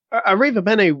 Arriva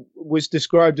Bene was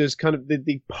described as kind of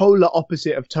the polar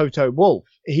opposite of Toto Wolff.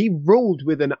 He ruled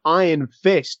with an iron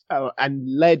fist and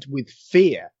led with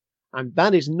fear. And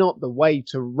that is not the way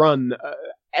to run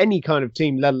any kind of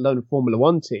team, let alone a Formula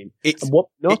One team. And what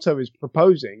Binotto is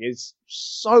proposing is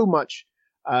so much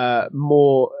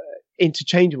more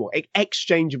interchangeable,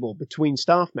 exchangeable between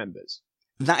staff members.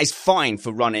 That is fine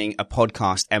for running a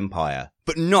podcast empire,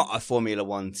 but not a Formula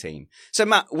One team. So,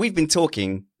 Matt, we've been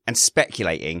talking and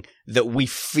speculating that we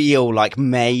feel like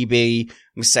maybe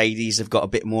Mercedes have got a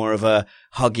bit more of a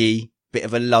huggy, bit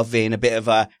of a loving, a bit of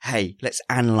a, hey, let's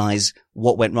analyze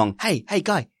what went wrong. Hey,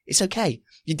 guy, it's okay.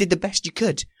 You did the best you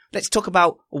could. Let's talk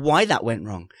about why that went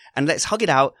wrong and let's hug it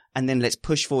out and then let's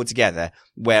push forward together.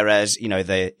 Whereas,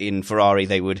 in Ferrari,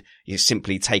 they would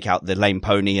simply take out the lame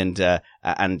pony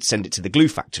and send it to the glue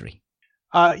factory.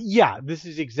 Yeah, this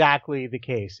is exactly the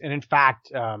case. And in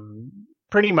fact,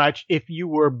 pretty much if you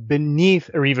were beneath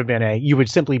Arriva Bene, you would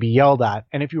simply be yelled at.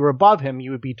 And if you were above him,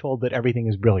 you would be told that everything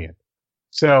is brilliant.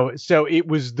 So it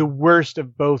was the worst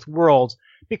of both worlds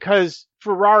because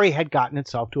Ferrari had gotten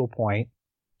itself to a point,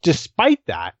 despite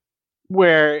that,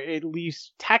 where at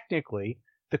least technically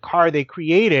the car they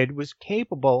created was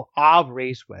capable of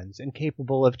race wins and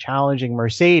capable of challenging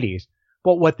Mercedes.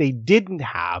 But what they didn't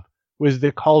have was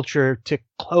the culture to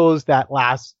close that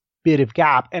last bit of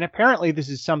gap. And apparently this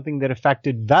is something that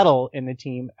affected Vettel in the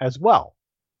team as well.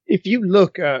 If you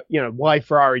look at, why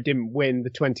Ferrari didn't win the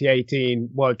 2018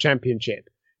 World Championship,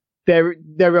 there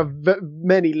are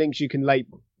many links you can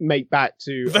make back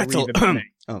to Vettel.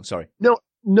 Oh, sorry.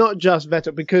 Not just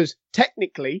Vettel, because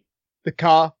technically the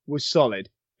car was solid.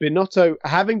 Binotto,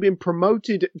 having been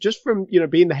promoted just from,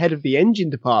 being the head of the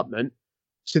engine department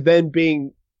to then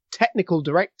being technical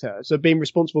director, so being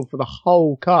responsible for the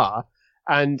whole car.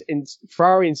 And in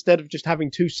Ferrari, instead of just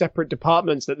having two separate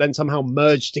departments that then somehow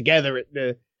merged together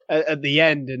at the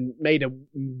end and made a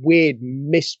weird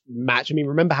mismatch. I mean,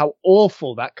 remember how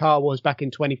awful that car was back in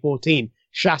 2014,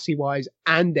 chassis-wise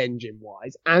and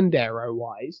engine-wise and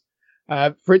aero-wise.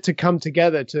 For it to come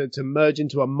together to merge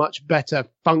into a much better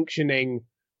functioning,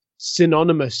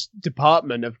 synonymous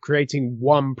department of creating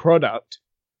one product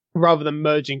rather than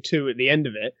merging two at the end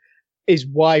of it is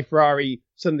why Ferrari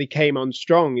suddenly came on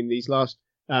strong in these last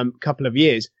couple of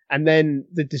years. And then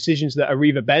the decisions that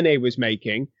Arriva Bene was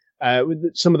making,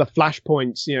 with some of the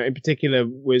flashpoints, in particular,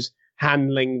 was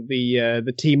handling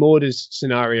the team orders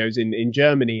scenarios in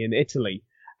Germany and Italy,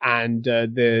 and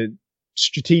the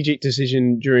strategic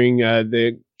decision during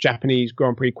the Japanese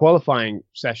Grand Prix qualifying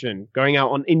session, going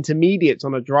out on intermediates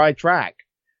on a dry track.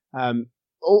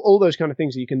 All those kind of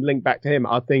things that you can link back to him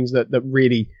are things that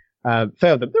really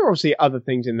failed them. There are obviously other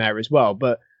things in there as well,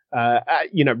 but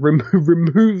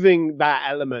removing that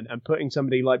element and putting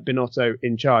somebody like Binotto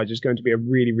in charge is going to be a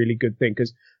really, really good thing.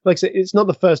 Because, like I said, it's not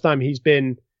the first time he's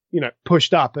been,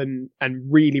 pushed up and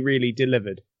really, really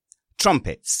delivered.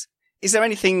 Trumpets. Is there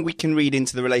anything we can read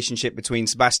into the relationship between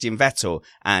Sebastian Vettel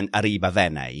and Arriva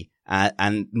Bene?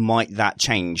 And might that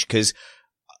change? Because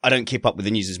I don't keep up with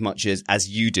the news as much as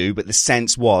you do, but the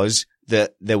sense was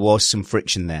that there was some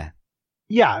friction there.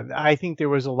 Yeah, I think there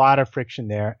was a lot of friction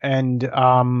there. And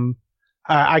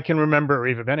I can remember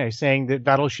Arriva Bene saying that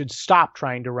Vettel should stop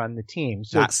trying to run the team.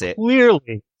 So that's it.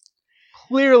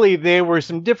 Clearly there were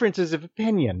some differences of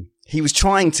opinion. He was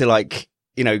trying to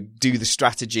do the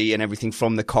strategy and everything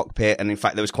from the cockpit. And in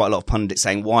fact, there was quite a lot of pundits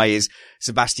saying, why is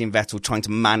Sebastian Vettel trying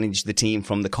to manage the team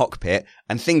from the cockpit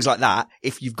and things like that?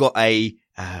 If you've got an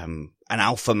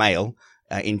alpha male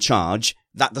in charge,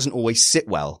 that doesn't always sit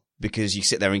well, because you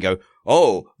sit there and go,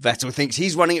 oh, Vettel thinks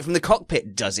he's running it from the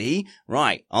cockpit, does he?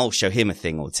 Right. I'll show him a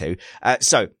thing or two.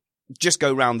 So just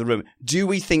go round the room. Do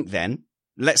we think then,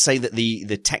 let's say that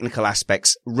the technical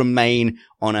aspects remain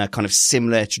on a kind of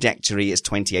similar trajectory as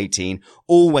 2018.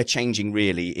 All we're changing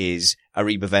really is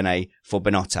Arribavene for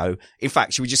Binotto. In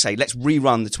fact, should we just say, let's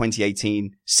rerun the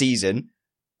 2018 season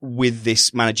with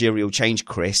this managerial change,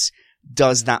 Chris?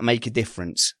 Does that make a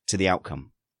difference to the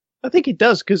outcome? I think it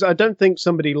does, because I don't think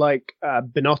somebody like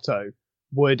Binotto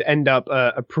would end up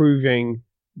approving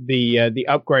the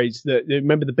upgrades.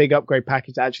 Remember, the big upgrade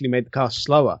package actually made the car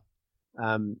slower.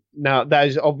 Now,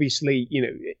 there's obviously,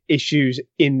 issues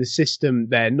in the system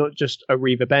there, not just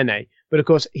Arribavene, but of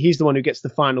course, he's the one who gets the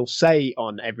final say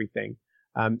on everything.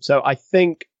 So I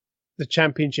think the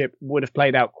championship would have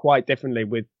played out quite differently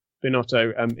with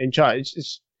Binotto in charge.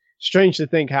 It's strange to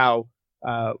think how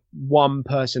one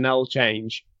personnel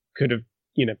change could have,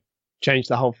 changed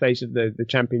the whole face of the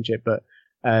championship, but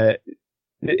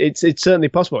it's certainly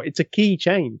possible. It's a key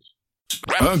change.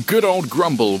 A good old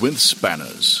grumble with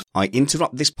Spanners. I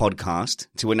interrupt this podcast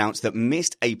to announce that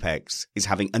Missed Apex is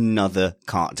having another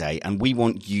kart day, and we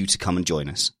want you to come and join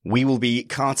us. We will be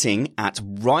karting at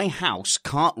Rye House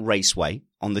Kart Raceway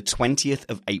on the 20th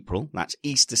of April. That's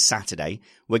Easter Saturday.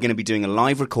 We're going to be doing a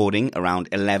live recording around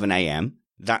 11 a.m.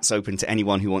 That's open to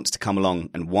anyone who wants to come along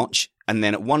and watch. And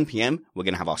then at 1 p.m, we're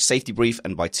going to have our safety brief,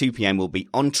 and by 2 p.m, we'll be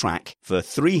on track for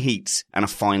 3 heats and a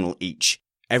final each.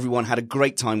 Everyone had a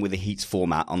great time with the heats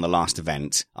format on the last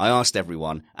event. I asked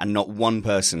everyone, and not one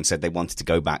person said they wanted to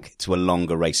go back to a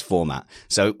longer race format.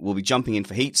 So we'll be jumping in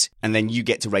for heats, and then you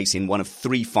get to race in one of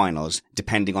 3 finals,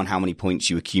 depending on how many points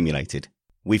you accumulated.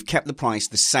 We've kept the price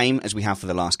the same as we have for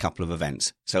the last couple of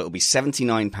events. So it'll be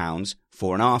 £79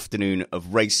 for an afternoon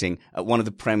of racing at one of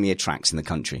the premier tracks in the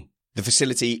country. The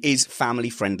facility is family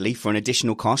friendly. For an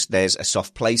additional cost, there's a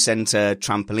soft play centre,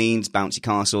 trampolines, bouncy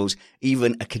castles,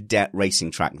 even a cadet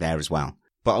racing track there as well.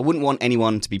 But I wouldn't want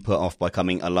anyone to be put off by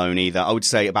coming alone either. I would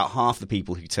say about half the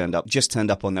people who turned up just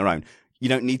turned up on their own. You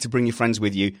don't need to bring your friends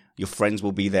with you. Your friends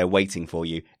will be there waiting for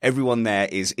you. Everyone there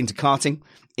is into karting,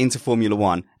 into Formula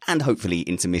One, and hopefully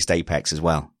into Missed Apex as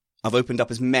well. I've opened up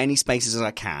as many spaces as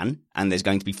I can, and there's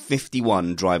going to be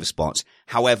 51 driver spots.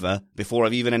 However, before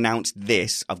I've even announced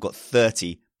this, I've got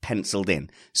 30 penciled in.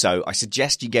 So I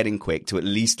suggest you get in quick to at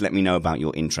least let me know about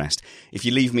your interest. If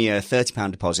you leave me a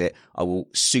 £30 deposit, I will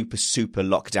super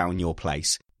lock down your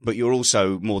place. But you're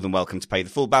also more than welcome to pay the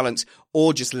full balance,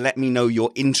 or just let me know your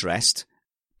interest,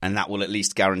 and that will at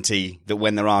least guarantee that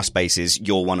when there are spaces,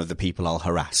 you're one of the people I'll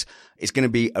harass. It's going to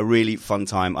be a really fun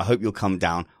time. I hope you'll come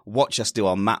down, watch us do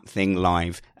our map thing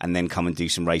live, and then come and do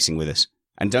some racing with us.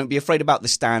 And don't be afraid about the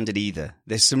standard either.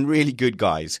 There's some really good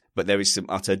guys, but there is some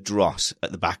utter dross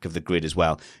at the back of the grid as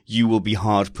well. You will be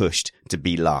hard pushed to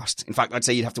be last. In fact, I'd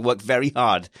say you'd have to work very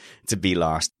hard to be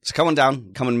last. So come on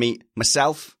down, come and meet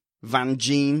myself, Van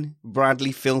Gene,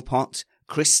 Bradley Philpott,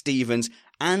 Chris Stevens,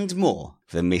 and more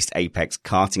for the Missed Apex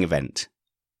karting event.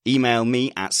 Email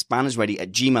me at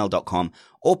spannersready@gmail.com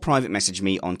or private message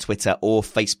me on Twitter or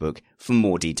Facebook for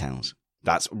more details.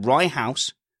 That's Rye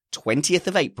House, 20th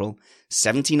of April,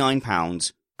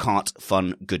 £79, kart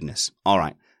fun goodness. All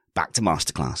right, back to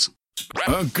Masterclass.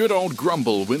 A good old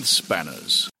grumble with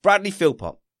Spanners. Bradley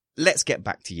Philpott, let's get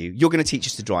back to you. You're going to teach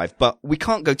us to drive, but we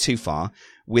can't go too far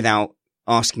without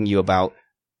asking you about,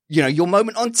 your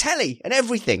moment on telly and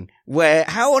everything, where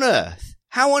how on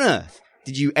earth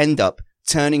did you end up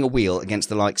turning a wheel against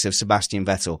the likes of Sebastian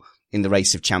Vettel in the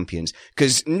Race of Champions?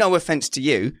 Because no offense to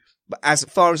you, but as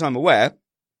far as I'm aware,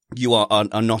 you are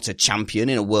not a champion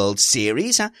in a World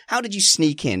Series. How did you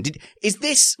sneak in? Is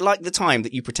this like the time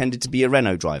that you pretended to be a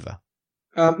Renault driver?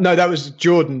 No, that was a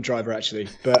Jordan driver actually,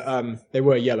 but they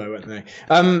were yellow, weren't they?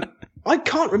 I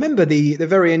can't remember the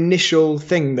very initial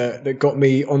thing that got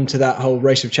me onto that whole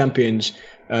Race of Champions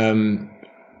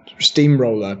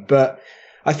steamroller, but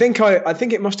I think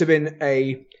it must have been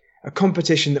a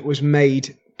competition that was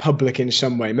made public in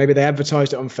some way. Maybe they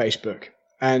advertised it on Facebook,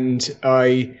 and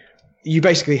you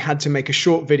basically had to make a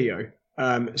short video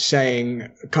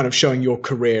showing your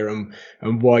career and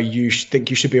why you think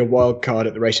you should be a wild card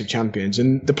at the Race of Champions.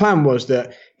 And the plan was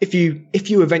that if you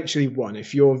eventually won,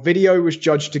 if your video was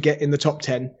judged to get in the top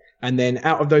 10, and then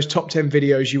out of those top 10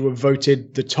 videos, you were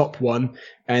voted the top one,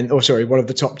 one of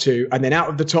the top 2. And then out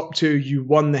of the top 2, you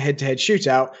won the head-to-head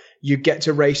shootout. You get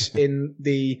to race in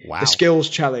the skills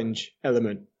challenge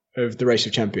element of the Race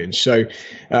of Champions. So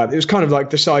it was kind of like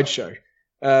the sideshow.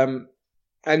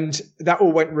 And that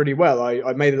all went really well.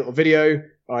 I made a little video.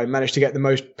 I managed to get the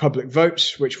most public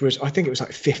votes, which was, I think it was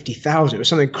like 50,000. It was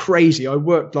something crazy. I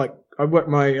worked my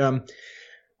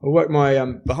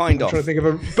behind off. I'm trying to think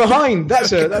of behind.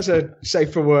 That's a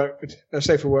safe for work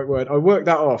word. I worked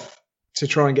that off to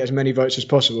try and get as many votes as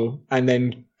possible, and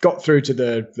then got through to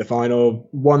the final,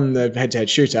 won the head-to-head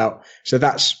shootout. So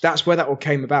that's where that all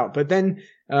came about. But then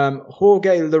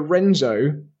Jorge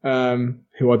Lorenzo,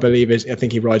 who I believe I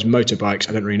think he rides motorbikes.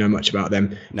 I don't really know much about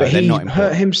them. No, but he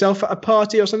hurt himself at a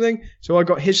party or something. So I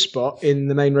got his spot in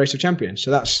the main race of champions.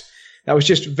 So that was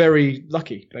just very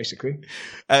lucky, basically.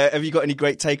 Have you got any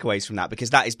great takeaways from that?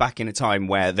 Because that is back in a time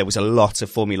where there was a lot of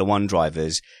Formula One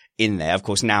drivers in there. Of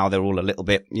course, now they're all a little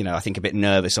bit, I think a bit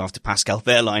nervous after Pascal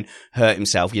Wehrlein hurt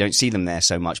himself. You don't see them there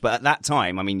so much. But at that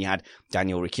time, I mean, you had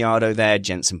Daniel Ricciardo there,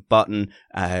 Jenson Button,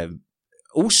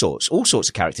 all sorts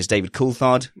of characters. David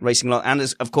Coulthard racing a lot, and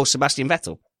of course, Sebastian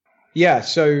Vettel. Yeah,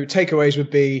 so takeaways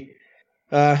would be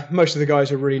most of the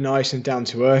guys are really nice and down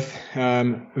to earth.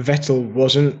 Vettel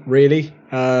wasn't really,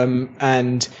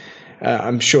 and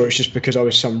I'm sure it's just because I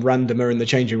was some randomer in the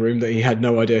changing room that he had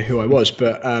no idea who I was.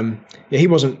 But he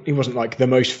wasn't like the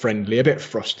most friendly, a bit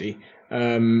frosty,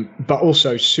 but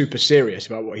also super serious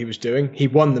about what he was doing. He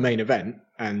won the main event,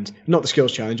 and not the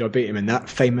skills challenge. I beat him in that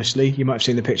famously. You might have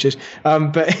seen the pictures.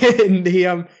 But in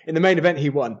the main event, he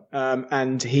won,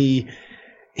 and he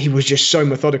was just so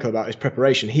methodical about his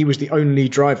preparation. He was the only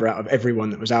driver out of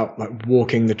everyone that was out, like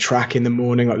walking the track in the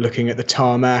morning, like looking at the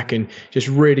tarmac and just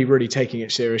really, really taking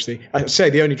it seriously. I'd say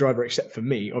the only driver except for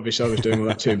me. Obviously, I was doing all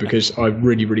that too because I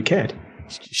really, really cared.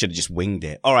 Should have just winged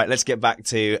it. All right, let's get back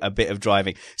to a bit of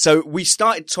driving. So we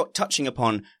started touching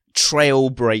upon trail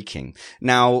braking.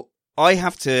 Now, I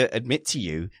have to admit to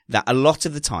you that a lot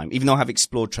of the time, even though I have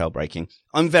explored trail braking,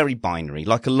 I'm very binary.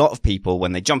 Like a lot of people,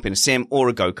 when they jump in a sim or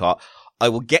a go-kart, I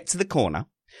will get to the corner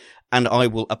and I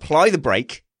will apply the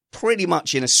brake pretty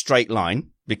much in a straight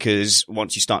line, because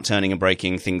once you start turning and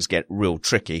braking, things get real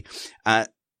tricky.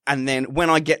 And then when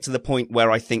I get to the point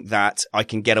where I think that I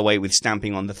can get away with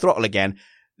stamping on the throttle again,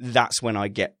 that's when I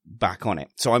get back on it.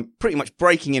 So I'm pretty much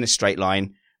braking in a straight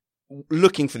line,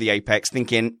 looking for the apex,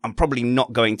 thinking I'm probably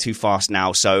not going too fast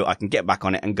now, so I can get back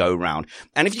on it and go round.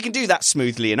 And if you can do that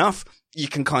smoothly enough, you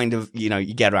can kind of,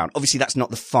 you get around. Obviously, that's not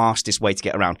the fastest way to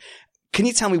get around. Can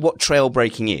you tell me what trail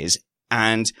braking is?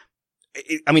 And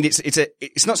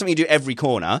it's not something you do every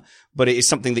corner, but it is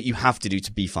something that you have to do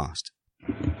to be fast.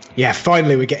 Yeah,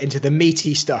 finally we get into the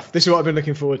meaty stuff. This is what I've been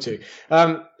looking forward to.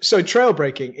 So trail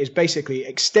braking is basically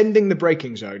extending the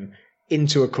braking zone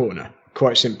into a corner,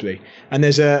 quite simply. And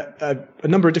there's a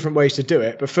number of different ways to do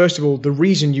it. But first of all, the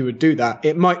reason you would do that,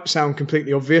 it might sound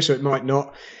completely obvious or it might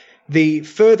not. The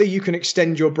further you can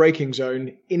extend your braking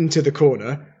zone into the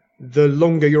corner, the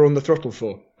longer you're on the throttle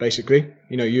for, basically.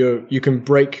 You can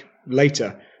brake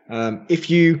later. If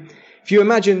you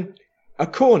imagine a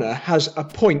corner has a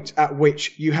point at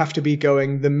which you have to be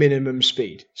going the minimum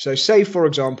speed. So say, for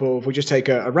example, if we just take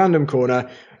a random corner,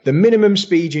 the minimum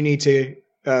speed you need to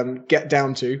get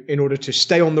down to in order to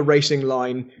stay on the racing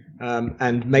line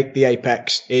and make the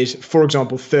apex is, for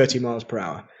example, 30 miles per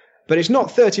hour. But it's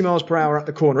not 30 miles per hour at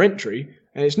the corner entry,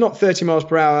 and it's not 30 miles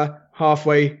per hour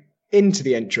halfway into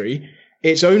the entry.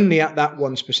 It's only at that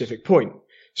one specific point.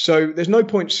 So there's no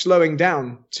point slowing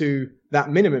down to that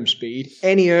minimum speed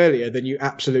any earlier than you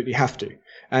absolutely have to.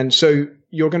 And so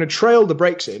you're going to trail the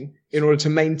brakes in order to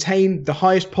maintain the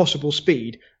highest possible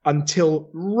speed until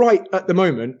right at the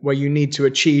moment where you need to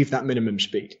achieve that minimum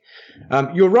speed.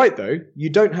 You're right, though. You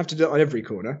don't have to do it on every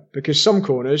corner, because some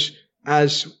corners,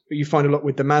 as you find a lot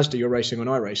with the Mazda you're racing on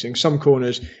iRacing, some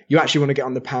corners you actually want to get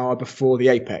on the power before the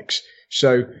apex.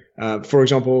 So, for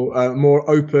example, a more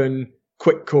open,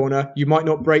 quick corner, you might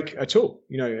not brake at all.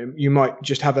 You might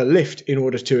just have a lift in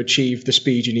order to achieve the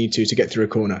speed you need to get through a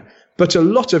corner. But a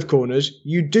lot of corners,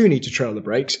 you do need to trail the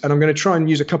brakes. And I'm going to try and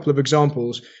use a couple of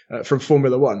examples from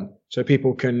Formula One so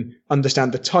people can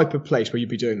understand the type of place where you'd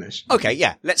be doing this. Okay,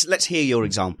 yeah. Let's hear your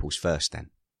examples first then.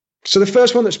 So the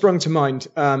first one that sprung to mind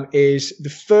is the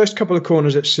first couple of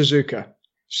corners at Suzuka.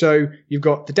 So you've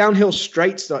got the downhill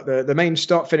straight, like the main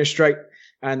start-finish straight,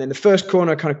 and then the first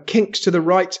corner kind of kinks to the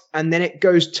right, and then it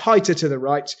goes tighter to the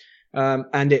right,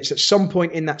 and it's at some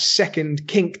point in that second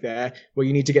kink there where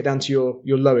you need to get down to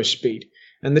your lowest speed.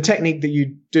 And the technique that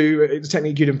you do, the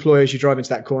technique you'd employ as you drive into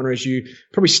that corner is you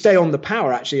probably stay on the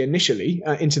power actually initially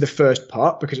into the first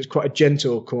part, because it's quite a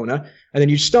gentle corner, and then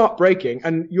you start braking,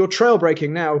 and you're trail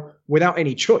braking now without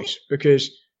any choice,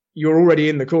 because you're already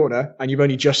in the corner and you've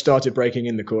only just started braking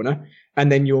in the corner,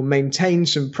 and then you'll maintain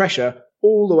some pressure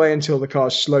all the way until the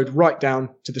car's slowed right down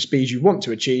to the speed you want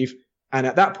to achieve. And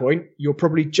at that point, you're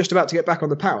probably just about to get back on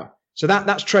the power. So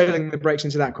that's trailing the brakes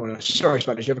into that corner. Sorry,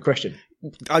 Spanish, you have a question?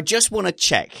 I just want to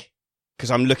check,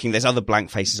 because I'm looking, there's other blank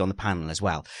faces on the panel as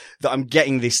well, that I'm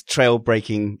getting this trail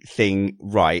braking thing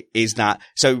right. Is that,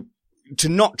 so to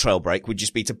not trail brake would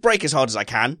just be to brake as hard as I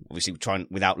can, obviously trying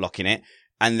without locking it.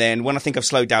 And then when I think I've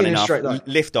slowed down enough,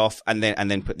 lift off and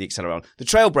then put the accelerator on. The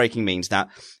trail braking means that,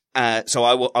 so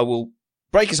I will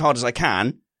brake as hard as I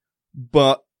can,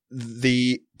 but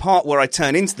the part where I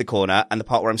turn into the corner and the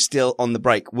part where I'm still on the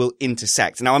brake will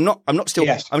intersect. Now I'm not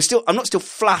still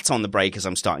flat on the brake as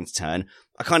I'm starting to turn.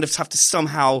 I kind of have to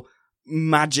somehow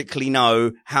magically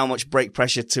know how much brake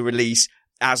pressure to release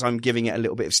as I'm giving it a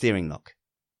little bit of steering lock.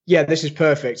 Yeah, this is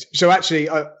perfect. So actually,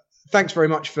 thanks very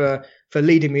much for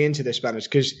leading me into this, Spanners,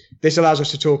 because this allows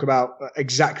us to talk about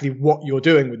exactly what you're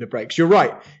doing with the brakes. You're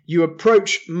right. You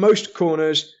approach most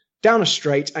corners down a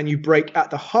straight and you brake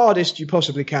at the hardest you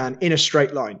possibly can in a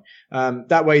straight line.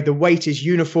 That way, the weight is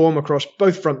uniform across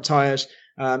both front tyres.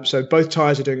 So both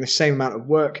tyres are doing the same amount of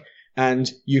work.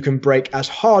 And you can brake as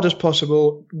hard as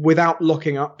possible without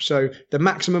locking up. So the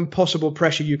maximum possible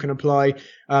pressure you can apply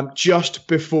just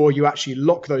before you actually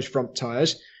lock those front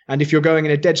tyres. And if you're going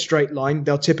in a dead straight line,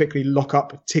 they'll typically lock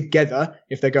up together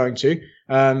if they're going to.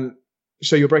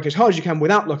 So you'll brake as hard as you can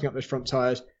without locking up those front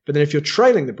tyres. But then if you're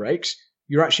trailing the brakes,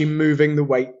 you're actually moving the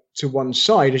weight to one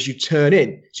side as you turn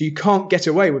in. So you can't get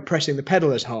away with pressing the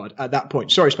pedal as hard at that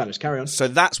point. Sorry, Spanners, carry on. So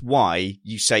that's why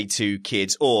you say to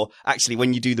kids, or actually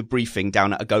when you do the briefing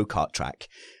down at a go-kart track,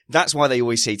 that's why they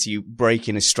always say to you, brake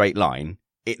in a straight line.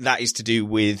 That is to do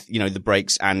with, the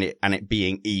brakes and it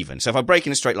being even. So if I brake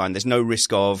in a straight line, there's no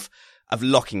risk of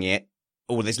locking it,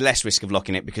 or there's less risk of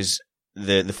locking it because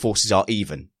the forces are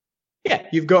even. Yeah,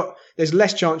 there's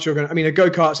less chance you're going to, a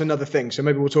go-kart's another thing, so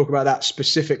maybe we'll talk about that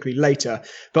specifically later.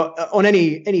 But on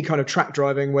any kind of track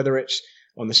driving, whether it's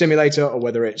on the simulator or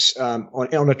whether it's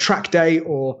on a track day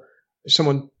or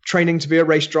someone training to be a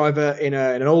race driver in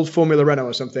an old Formula Renault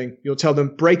or something, you'll tell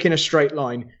them brake in a straight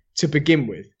line to begin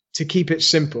with, to keep it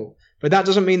simple. But that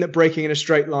doesn't mean that braking in a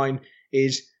straight line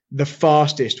is the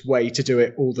fastest way to do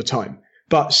it all the time.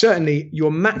 But certainly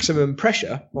your maximum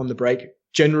pressure on the brake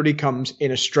generally comes in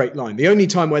a straight line. The only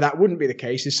time where that wouldn't be the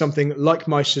case is something like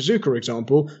my Suzuka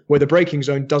example, where the braking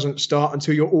zone doesn't start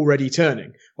until you're already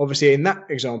turning. Obviously, in that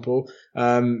example,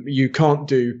 you can't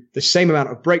do the same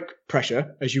amount of brake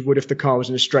pressure as you would if the car was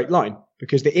in a straight line,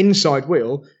 because the inside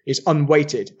wheel is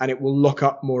unweighted and it will lock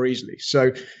up more easily.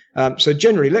 So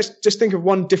generally, let's just think of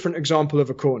one different example of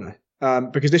a corner.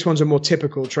 Because this one's a more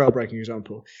typical trail braking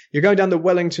example. You're going down the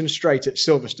Wellington Straight at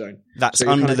Silverstone. That's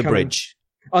under the bridge.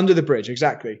 Under the bridge,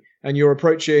 exactly. And you're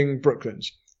approaching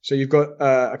Brooklands. So you've got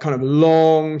a kind of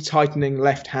long, tightening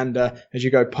left-hander as you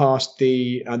go past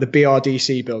the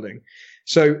BRDC building.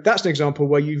 So that's an example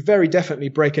where you very definitely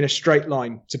brake in a straight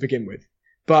line to begin with.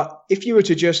 But if you were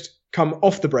to just come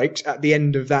off the brakes at the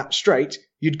end of that straight,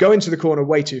 you'd go into the corner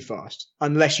way too fast,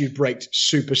 unless you braked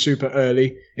super, super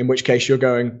early, in which case you're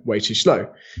going way too slow.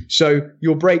 So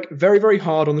you'll brake very, very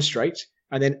hard on the straight.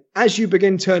 And then as you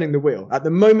begin turning the wheel, at the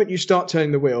moment you start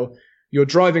turning the wheel, your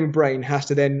driving brain has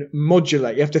to then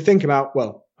modulate. You have to think about,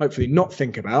 well, hopefully not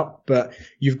think about, but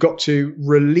you've got to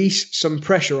release some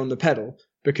pressure on the pedal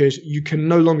because you can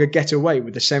no longer get away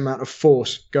with the same amount of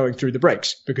force going through the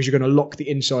brakes because you're going to lock the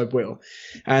inside wheel.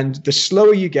 And the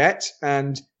slower you get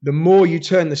and the more you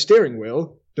turn the steering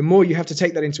wheel, the more you have to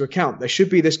take that into account. There should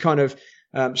be this kind of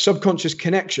subconscious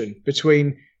connection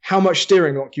between how much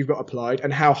steering lock you've got applied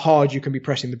and how hard you can be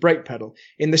pressing the brake pedal.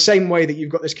 In the same way that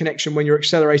you've got this connection when you're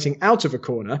accelerating out of a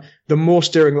corner, the more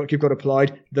steering lock you've got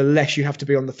applied, the less you have to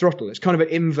be on the throttle. It's kind of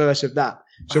an inverse of that.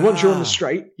 So once you're on the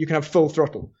straight, you can have full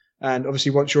throttle. And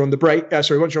obviously once you're on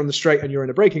the straight and you're in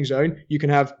a braking zone, you can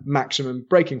have maximum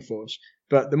braking force.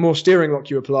 But the more steering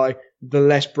lock you apply, the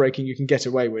less braking you can get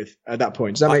away with at that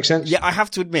point. Does that make sense? Yeah, I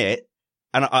have to admit,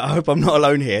 and I hope I'm not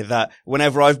alone here, that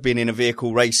whenever I've been in a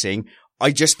vehicle racing,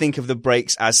 I just think of the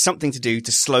brakes as something to do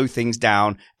to slow things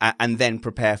down and then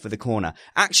prepare for the corner.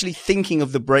 Actually thinking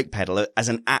of the brake pedal as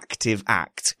an active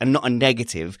act and not a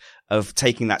negative of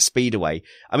taking that speed away.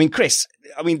 I mean, Chris,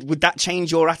 would that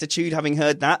change your attitude having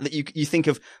heard that you think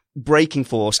of braking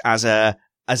force as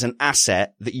an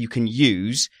asset that you can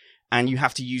use and you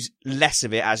have to use less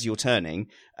of it as you're turning?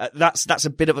 That's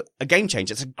a bit of a game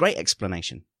changer. It's a great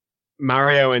explanation.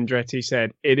 Mario Andretti said,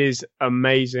 it is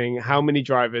amazing how many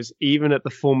drivers, even at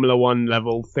the Formula One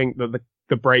level, think that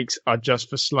the brakes are just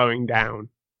for slowing down.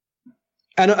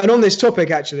 And on this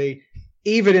topic, actually,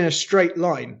 even in a straight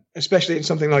line, especially in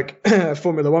something like a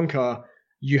Formula One car,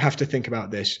 you have to think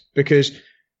about this. Because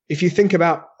if you think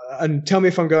about, and tell me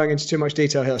if I'm going into too much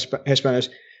detail here, Spanners,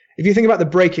 if you think about the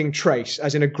braking trace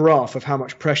as in a graph of how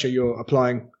much pressure you're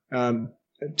applying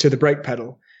to the brake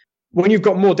pedal, when you've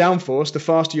got more downforce, the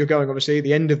faster you're going, obviously, at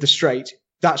the end of the straight,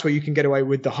 that's where you can get away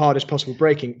with the hardest possible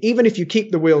braking. Even if you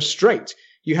keep the wheel straight,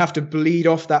 you have to bleed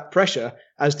off that pressure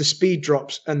as the speed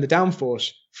drops and the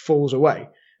downforce falls away.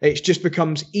 It just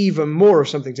becomes even more of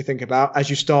something to think about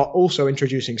as you start also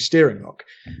introducing steering lock.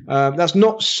 That's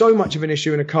not so much of an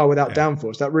issue in a car without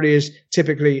downforce. That really is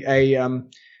typically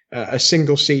a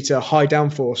single-seater, high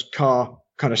downforce car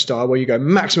kind of style where you go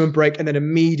maximum brake and then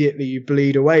immediately you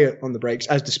bleed away on the brakes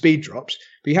as the speed drops.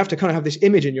 But you have to kind of have this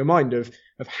image in your mind of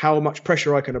how much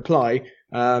pressure I can apply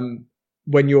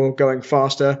when you're going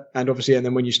faster and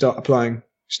then when you start applying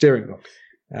steering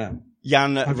lock.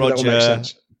 Jan Roger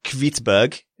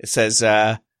Kvitberg says,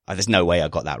 there's no way I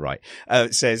got that right.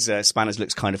 Says Spanners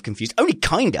looks kind of confused. Only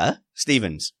kinda,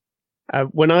 Stevens.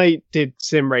 When I did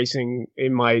sim racing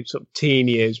in my sort of teen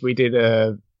years, we did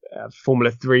a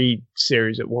Formula 3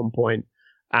 series at one point,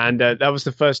 and that was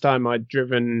the first time I'd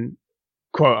driven,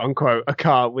 quote unquote, a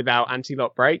car without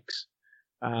anti-lock brakes.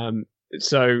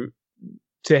 So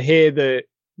to hear the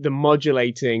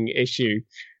modulating issue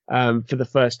for the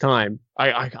first time,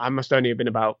 I must only have been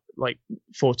about like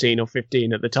 14 or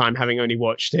 15 at the time, having only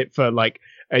watched it for like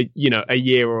a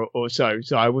year or so.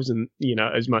 So I wasn't,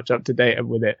 as much up to date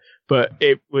with it, but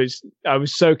I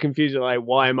was so confused. Like,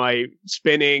 why am I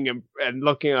spinning and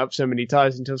locking up so many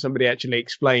tires until somebody actually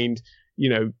explained,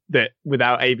 that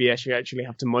without ABS, you actually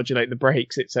have to modulate the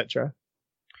brakes, etc.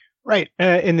 Right.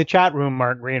 In the chat room,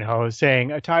 Mark Greenhow is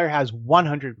saying a tire has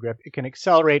 100 grip. It can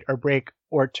accelerate or brake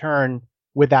or turn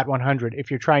with that 100. If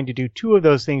you're trying to do two of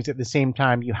those things at the same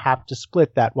time, you have to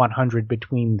split that 100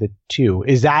 between the two.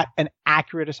 Is that an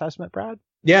accurate assessment, Brad?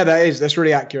 Yeah, that's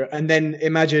really accurate. And then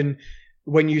imagine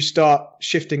when you start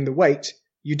shifting the weight,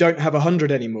 you don't have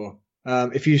 100 anymore.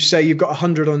 If you say you've got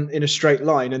 100 in a straight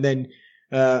line and then,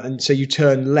 and so you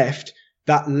turn left,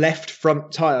 that left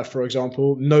front tire, for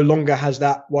example, no longer has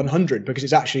that 100 because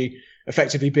it's actually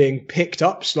effectively being picked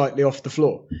up slightly off the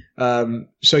floor.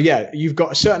 So yeah, you've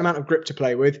got a certain amount of grip to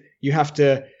play with. You have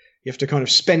to kind of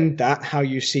spend that how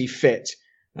you see fit.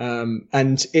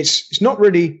 And it's not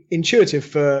really intuitive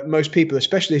for most people,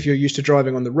 especially if you're used to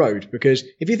driving on the road, because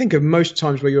if you think of most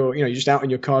times where you're just out in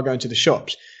your car going to the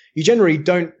shops, you generally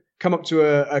don't come up to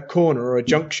a corner or a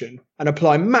junction and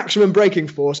apply maximum braking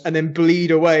force and then bleed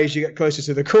away as you get closer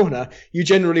to the corner. You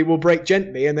generally will brake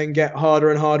gently and then get harder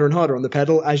and harder and harder on the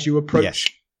pedal as you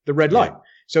approach the red light.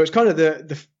 So it's kind of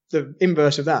the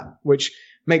inverse of that, which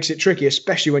makes it tricky,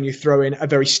 especially when you throw in a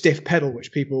very stiff pedal,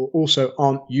 which people also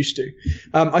aren't used to.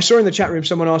 I saw in the chat room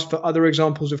someone asked for other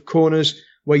examples of corners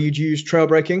where you'd use trail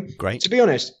braking. Great. To be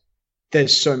honest,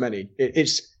 there's so many.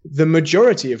 It's the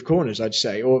majority of corners, I'd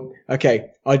say. Or,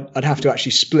 okay, I'd have to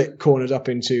actually split corners up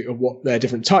into what their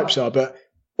different types are, but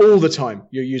all the time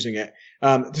you're using it.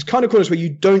 The kind of corners where you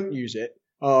don't use it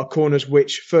are corners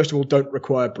which, first of all, don't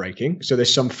require braking. So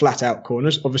there's some flat out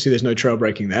corners. Obviously, there's no trail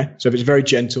braking there. So if it's very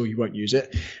gentle, you won't use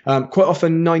it. Quite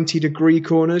often 90-degree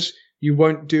corners, you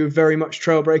won't do very much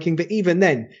trail braking. But even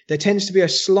then, there tends to be a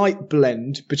slight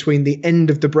blend between the end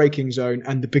of the braking zone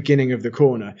and the beginning of the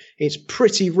corner. It's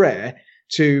pretty rare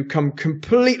to come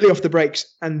completely off the brakes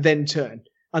and then turn,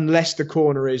 unless the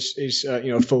corner is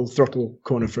a full throttle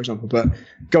corner, for example. But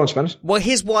go on, Spanners. Well,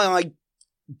 here's why I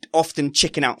often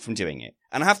chicken out from doing it.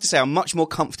 And I have to say, I'm much more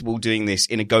comfortable doing this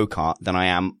in a go-kart than I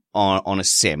am on a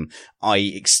sim,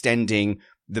 i.e. extending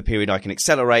the period I can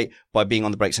accelerate by being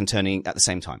on the brakes and turning at the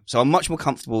same time. So I'm much more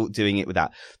comfortable doing it with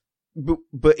that.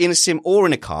 But in a sim or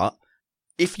in a kart,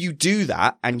 if you do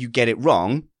that and you get it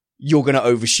wrong, you're going to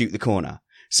overshoot the corner.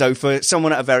 So for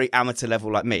someone at a very amateur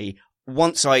level like me,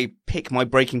 once I pick my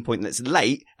braking point that's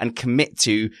late and commit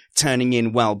to turning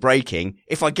in while braking,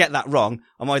 if I get that wrong,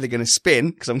 I'm either going to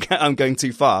spin because I'm going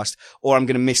too fast, or I'm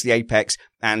going to miss the apex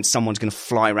and someone's going to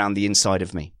fly around the inside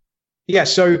of me. Yeah.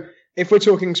 So if we're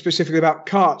talking specifically about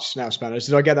karts now, Spanners,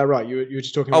 did I get that right? You were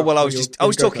just talking about... Oh, well, I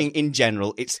was talking in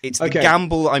general. It's the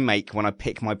gamble I make when I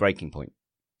pick my braking point.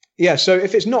 Yeah, so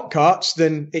if it's not karts,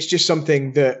 then it's just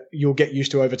something that you'll get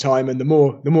used to over time. And the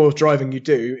more driving you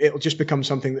do, it'll just become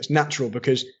something that's natural,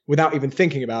 because without even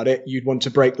thinking about it, you'd want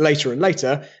to brake later and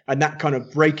later. And that kind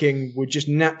of braking would just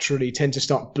naturally tend to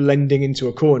start blending into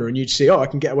a corner. And you'd see, I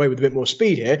can get away with a bit more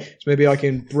speed here. So maybe I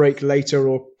can brake later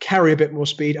or carry a bit more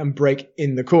speed and brake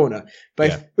in the corner.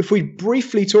 But if we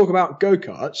briefly talk about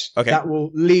go-karts, that will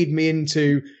lead me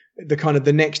into the kind of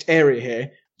the next area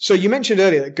here. So you mentioned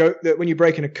earlier that when you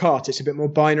brake in a kart, it's a bit more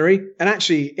binary. And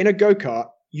actually, in a go-kart,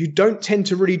 you don't tend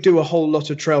to really do a whole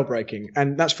lot of trail braking.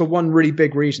 And that's for one really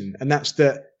big reason. And that's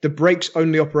that the brakes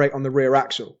only operate on the rear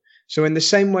axle. So in the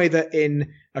same way that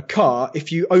in a car,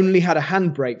 if you only had a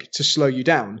handbrake to slow you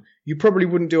down, you probably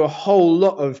wouldn't do a whole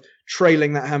lot of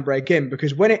trailing that handbrake in,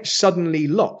 because when it suddenly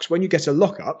locks, when you get a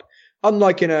lockup,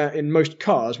 unlike in most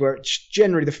cars where it's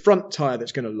generally the front tyre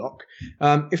that's going to lock,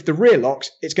 if the rear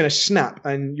locks, it's going to snap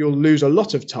and you'll lose a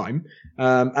lot of time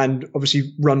and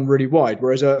obviously run really wide.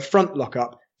 Whereas a front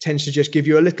lock-up tends to just give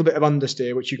you a little bit of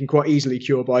understeer, which you can quite easily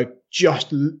cure by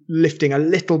just lifting a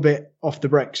little bit off the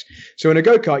brakes. So in a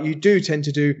go-kart, you do tend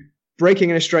to do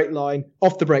braking in a straight line,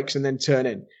 off the brakes, and then turn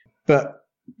in. But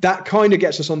that kind of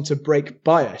gets us onto brake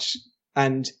bias.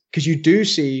 And because you do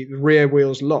see the rear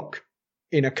wheels lock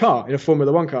in a car, in a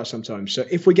Formula One car sometimes. So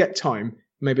if we get time,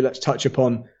 maybe let's touch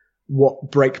upon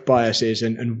what brake bias is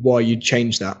and why you'd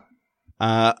change that.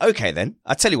 Okay, then.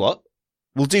 I'll tell you what.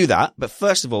 We'll do that. But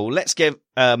first of all, let's give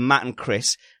Matt and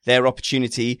Chris their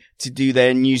opportunity to do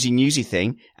their newsy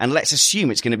thing. And let's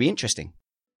assume it's going to be interesting.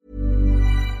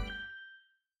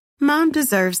 Mom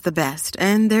deserves the best,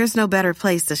 and there's no better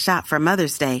place to shop for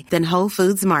Mother's Day than Whole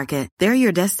Foods Market. They're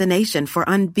your destination for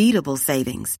unbeatable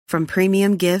savings, from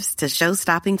premium gifts to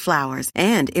show-stopping flowers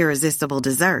and irresistible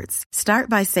desserts. Start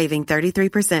by saving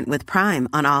 33% with Prime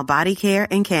on all body care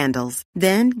and candles.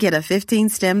 Then get a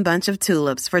 15-stem bunch of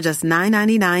tulips for just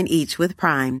 $9.99 each with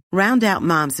Prime. Round out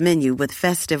Mom's menu with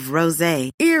festive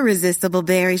rosé, irresistible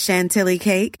berry chantilly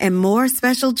cake, and more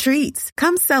special treats.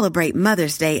 Come celebrate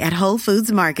Mother's Day at Whole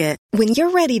Foods Market. When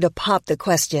you're ready to pop the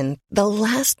question, the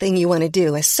last thing you want to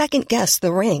do is second-guess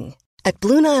the ring. At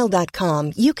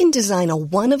BlueNile.com, you can design a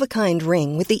one-of-a-kind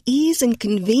ring with the ease and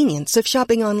convenience of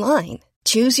shopping online.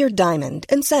 Choose your diamond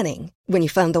and setting. When you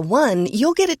find the one,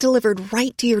 you'll get it delivered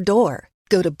right to your door.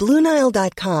 Go to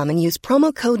BlueNile.com and use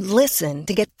promo code LISTEN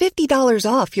to get $50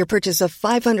 off your purchase of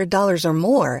 $500 or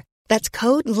more. That's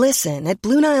code LISTEN at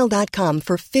BlueNile.com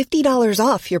for $50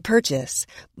 off your purchase.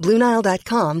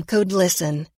 BlueNile.com, code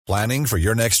LISTEN. Planning for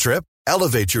your next trip?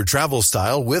 Elevate your travel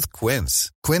style with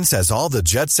Quince. Quince has all the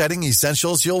jet-setting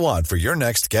essentials you'll want for your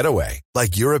next getaway,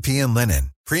 like European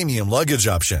linen, premium luggage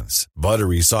options,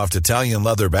 buttery soft Italian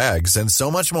leather bags, and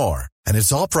so much more. And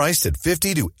it's all priced at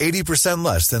 50 to 80%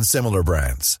 less than similar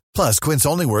brands. Plus, Quince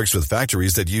only works with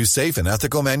factories that use safe and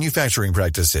ethical manufacturing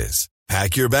practices.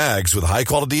 Pack your bags with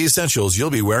high-quality essentials you'll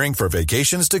be wearing for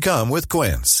vacations to come with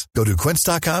Quince. Go to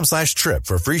quince.com/trip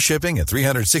for free shipping and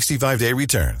 365-day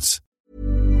returns.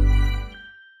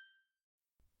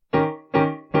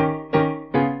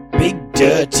 Big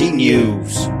Dirty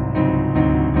News.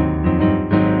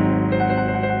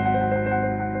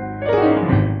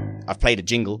 I've played a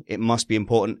jingle. It must be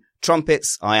important.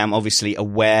 Trumpets, I am obviously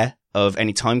aware of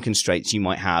any time constraints you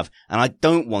might have, and I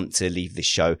don't want to leave this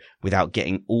show without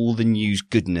getting all the news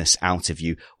goodness out of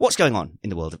you. What's going on in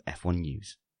the world of F1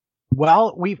 news?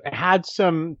 Well, we've had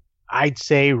some, I'd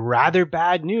say, rather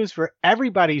bad news for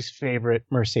everybody's favorite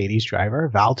Mercedes driver,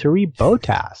 Valtteri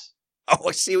Bottas. Oh,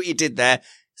 I see what you did there.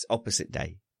 It's opposite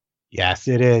day. Yes,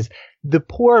 it is. The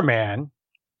poor man,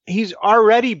 he's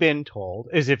already been told,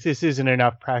 as if this isn't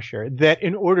enough pressure, that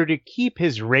in order to keep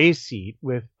his race seat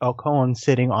with Ocon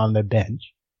sitting on the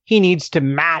bench, he needs to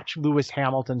match Lewis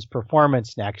Hamilton's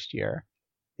performance next year.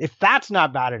 If that's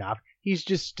not bad enough, he's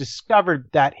just discovered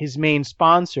that his main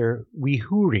sponsor,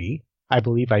 Wihuri, I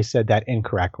believe I said that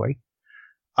incorrectly,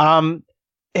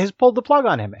 has pulled the plug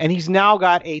on him. And he's now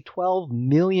got a £12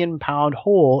 million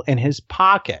hole in his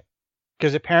pocket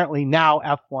because apparently now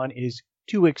F1 is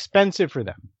too expensive for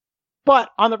them. But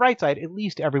on the right side, at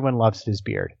least everyone loves his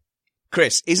beard.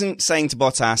 Chris, isn't saying to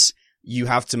Bottas, you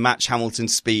have to match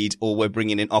Hamilton's speed or we're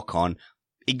bringing in Ocon,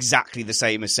 exactly the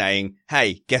same as saying,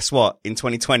 hey, guess what? In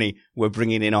 2020, we're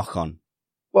bringing in Ocon.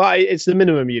 Well, it's the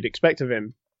minimum you'd expect of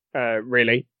him,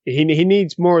 really. He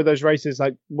needs more of those races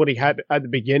like what he had at the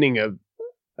beginning of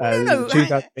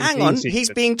 2018 hang on. season. He's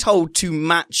being told to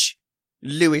match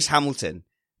Lewis Hamilton.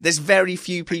 There's very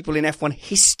few people in F1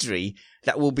 history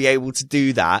that will be able to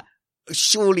do that.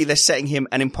 Surely they're setting him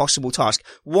an impossible task.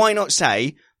 Why not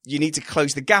say you need to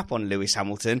close the gap on Lewis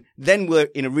Hamilton? Then we're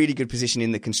in a really good position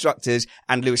in the constructors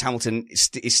and Lewis Hamilton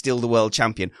is still the world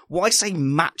champion. Why say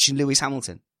match Lewis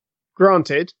Hamilton?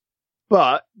 Granted,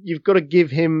 but you've got to give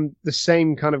him the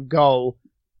same kind of goal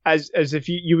as if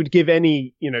you would give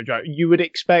any, driver. You would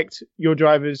expect your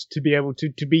drivers to be able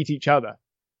to beat each other.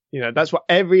 That's what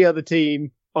every other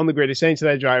team on the grid is saying to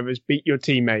their drivers, beat your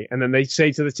teammate. And then they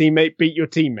say to the teammate, beat your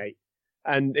teammate.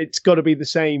 And it's got to be the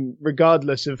same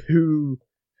regardless of who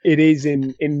it is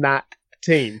in that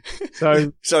team.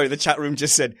 So sorry, the chat room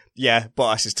just said, yeah,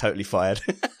 Bottas is totally fired.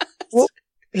 Well,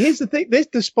 here's the thing.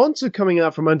 The sponsor coming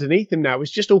out from underneath him now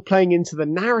is just all playing into the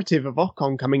narrative of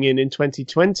Ocon coming in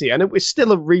 2020. And we're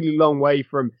still a really long way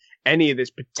from any of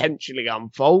this potentially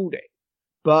unfolding.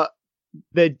 But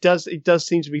it does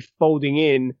seem to be folding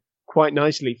in quite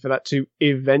nicely for that to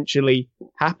eventually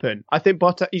happen. I think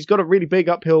Bottas, he's got a really big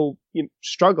uphill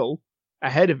struggle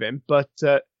ahead of him. But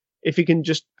if he can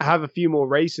just have a few more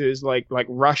races like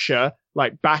Russia,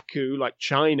 like Baku, like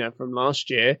China from last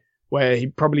year, where he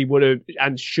probably would have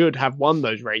and should have won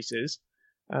those races,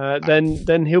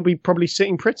 then he'll be probably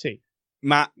sitting pretty.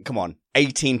 Matt, come on.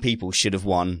 18 people should have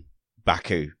won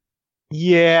Baku.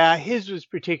 Yeah, his was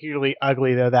particularly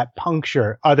ugly, though, that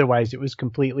puncture. Otherwise, it was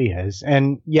completely his.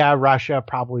 And yeah, Russia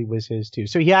probably was his too.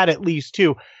 So he had at least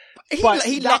two.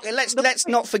 Let's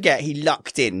not forget he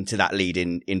lucked into that lead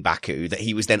in Baku that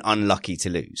he was then unlucky to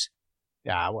lose.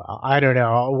 Yeah, well, I don't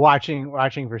know. Watching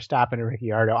Verstappen and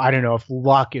Ricciardo, I don't know if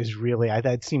luck is really,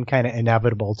 that seemed kind of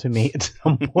inevitable to me at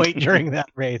some point during that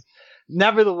race.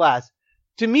 Nevertheless,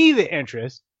 to me, the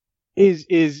interest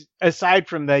is aside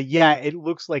from it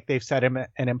looks like they've set him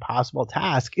an impossible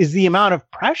task, is the amount of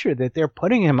pressure that they're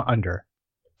putting him under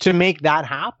to make that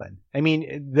happen. I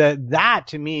mean, that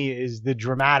to me is the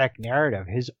dramatic narrative.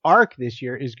 His arc this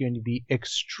year is going to be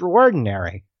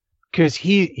extraordinary because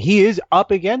he is up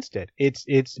against it.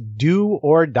 It's do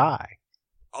or die.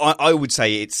 I would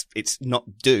say it's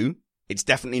not do. It's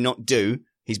definitely not do.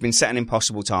 He's been set an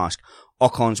impossible task.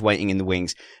 Ocon's waiting in the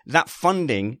wings. That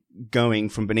funding going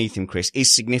from beneath him, Chris,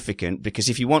 is significant because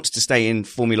if he wants to stay in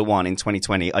Formula One in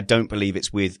 2020, I don't believe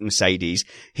it's with Mercedes.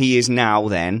 He is now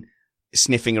then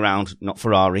sniffing around, not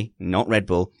Ferrari, not Red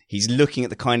Bull. He's looking at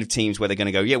the kind of teams where they're going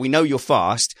to go, yeah, we know you're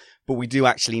fast, but we do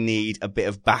actually need a bit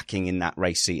of backing in that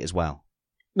race seat as well.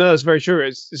 No, that's very true.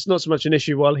 It's not so much an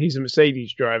issue while he's a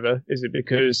Mercedes driver, is it?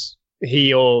 Because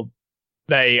he or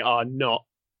they are not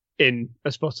in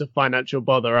a spot of financial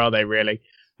bother, are they really?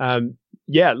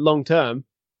 Long term,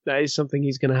 that is something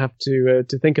he's going to have to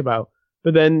think about.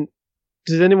 But then,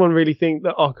 does anyone really think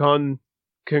that Ocon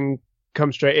can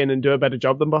come straight in and do a better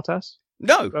job than Bottas?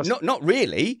 No, not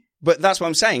really. But that's what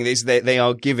I'm saying is that they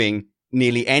are giving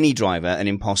nearly any driver an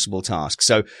impossible task.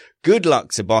 So good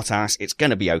luck to Bottas. It's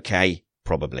going to be okay,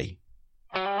 probably.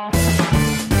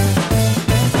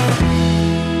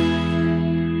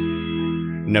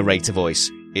 Narrator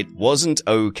voice. It wasn't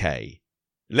okay.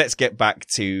 Let's get back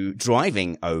to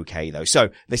driving okay, though. So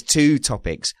there's two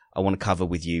topics I want to cover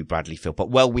with you, Bradley Philpott.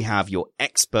 Well, we have your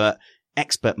expert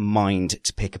mind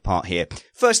to pick apart here.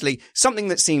 Firstly, something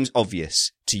that seems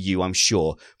obvious to you, I'm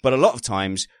sure, but a lot of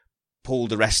times Paul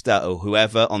di Resta or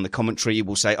whoever on the commentary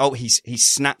will say, oh, he's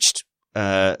snatched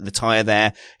the tyre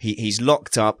there. He's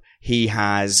locked up. He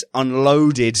has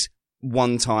unloaded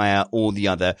one tyre or the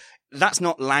other. That's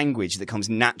not language that comes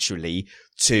naturally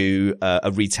to a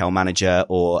retail manager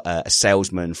or a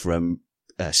salesman from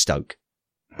Stoke.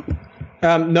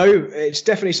 No, it's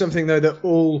definitely something, though, that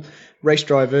all race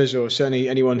drivers, or certainly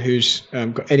anyone who's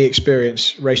got any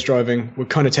experience race driving, would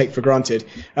kind of take for granted.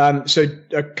 So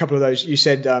a couple of those, you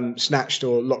said snatched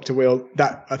or locked a wheel.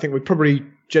 That, I think we probably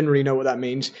generally know what that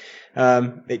means.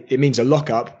 It means a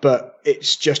lockup, but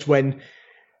it's just when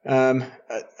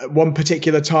one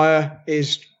particular tyre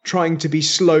is trying to be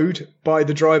slowed by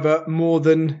the driver more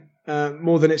than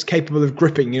it's capable of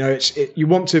gripping. You know, you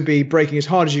want to be braking as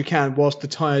hard as you can whilst the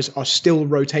tyres are still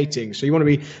rotating. So you want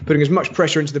to be putting as much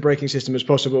pressure into the braking system as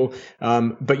possible,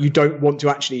 but you don't want to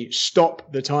actually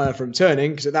stop the tyre from turning,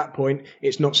 because at that point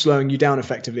it's not slowing you down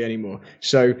effectively anymore.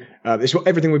 So it's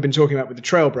everything we've been talking about with the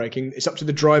trail braking. It's up to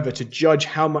the driver to judge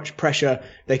how much pressure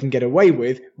they can get away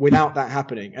with without that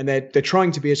happening. And they're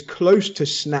trying to be as close to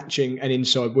snatching an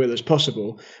inside wheel as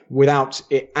possible without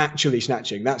it actually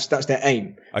snatching. That's their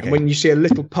aim. Okay. And when you see a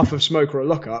little puff of smoke or a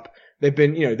lockup,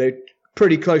 they're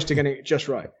pretty close to getting it just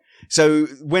right. So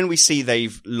when we see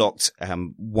they've locked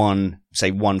one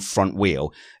front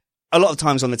wheel, a lot of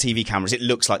times on the TV cameras, it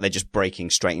looks like they're just braking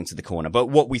straight into the corner. But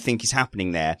what we think is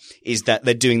happening there is that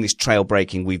they're doing this trail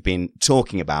braking we've been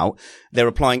talking about. They're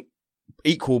applying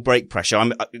equal brake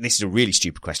pressure. This is a really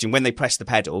stupid question. When they press the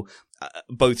pedal,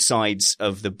 both sides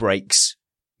of the brakes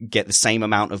get the same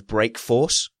amount of brake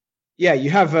force. Yeah,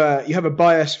 you have a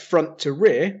bias front to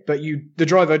rear, but the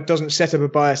driver doesn't set up a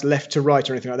bias left to right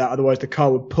or anything like that. Otherwise, the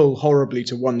car would pull horribly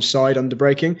to one side under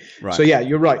braking. Right. So yeah,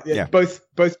 you're right. Yeah. Both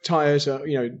tires are,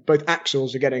 both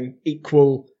axles are getting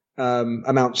equal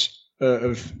amounts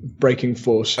of braking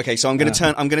force. Okay, so I'm going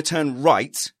to turn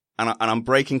right, and I'm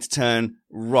braking to turn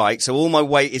right. So all my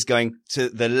weight is going to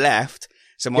the left.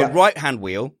 So my right hand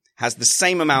wheel has the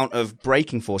same amount of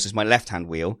braking force as my left hand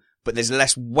wheel, but there's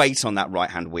less weight on that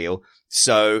right-hand wheel,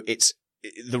 so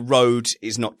the road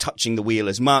is not touching the wheel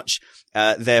as much.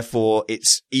 Therefore,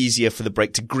 it's easier for the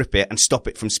brake to grip it and stop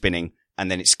it from spinning, and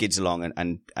then it skids along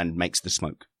and makes the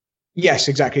smoke. Yes,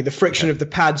 exactly. The friction of the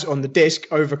pads on the disc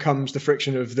overcomes the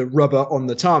friction of the rubber on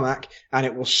the tarmac, and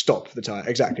it will stop the tire.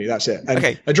 Exactly, that's it.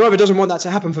 And a driver doesn't want that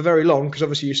to happen for very long, because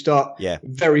obviously you start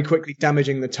very quickly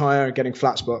damaging the tire and getting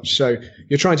flat spots. So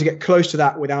you're trying to get close to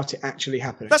that without it actually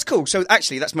happening. That's cool. So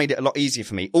actually, that's made it a lot easier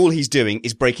for me. All he's doing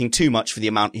is braking too much for the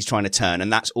amount he's trying to turn,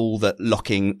 and that's all that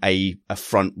locking a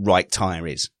front right tire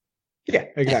is. Yeah,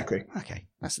 exactly. Yeah. Okay,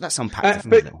 that's unpacked.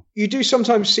 But you do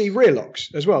sometimes see rear locks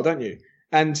as well, don't you?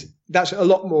 And that's a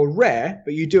lot more rare,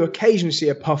 but you do occasionally see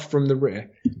a puff from the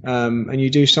rear. And you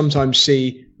do sometimes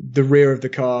see the rear of the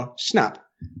car snap.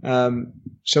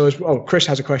 Chris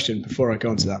has a question before I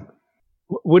go on to that.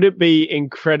 Would it be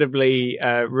incredibly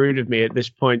rude of me at this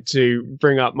point to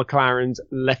bring up McLaren's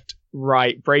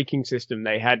left-right braking system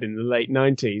they had in the late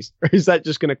 90s? Or is that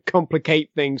just going to complicate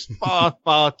things far,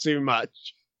 far too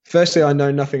much? Firstly, I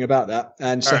know nothing about that.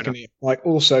 And secondly, it might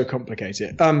also complicate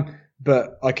it.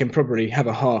 But I can probably have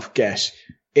a half guess.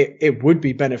 It would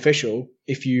be beneficial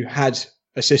if you had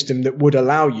a system that would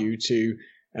allow you to,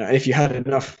 if you had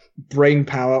enough brain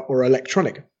power or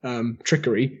electronic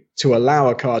trickery to allow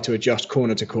a car to adjust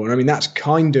corner to corner. I mean, that's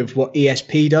kind of what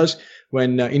ESP does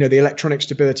when, the electronic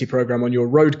stability program on your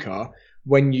road car,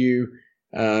 when you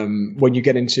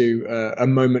get into a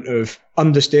moment of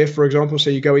understeer, for example, so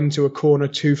you go into a corner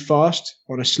too fast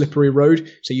on a slippery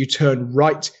road, so you turn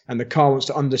right and the car wants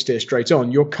to understeer straight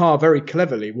on, your car very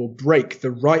cleverly will brake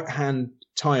the right-hand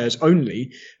tires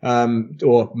only,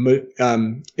 it'll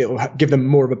give them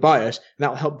more of a bias, and that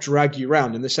will help drag you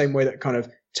around in the same way that kind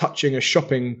of touching a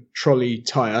shopping trolley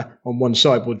tire on one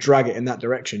side will drag it in that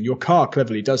direction. Your car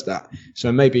cleverly does that.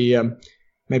 So maybe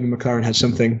McLaren has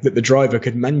something that the driver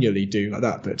could manually do like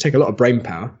that, but it'd take a lot of brain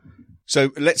power.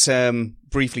 So let's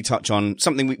briefly touch on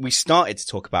something we started to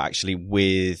talk about actually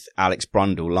with Alex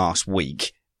Brundle last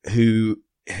week, who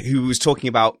was talking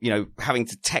about, having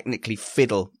to technically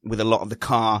fiddle with a lot of the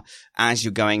car as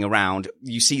you're going around.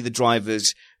 You see the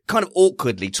drivers kind of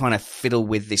awkwardly trying to fiddle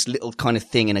with this little kind of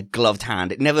thing in a gloved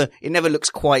hand. It never looks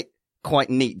quite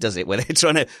neat, does it? Where they're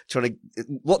trying to,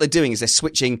 what they're doing is they're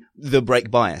switching the brake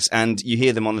bias, and you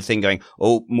hear them on the thing going,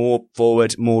 oh, more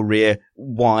forward, more rear.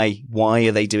 Why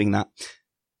are they doing that?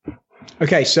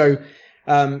 Okay. So,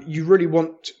 you really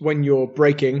want, when you're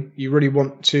braking, you really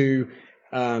want to,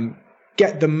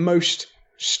 get the most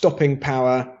stopping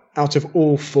power out of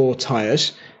all four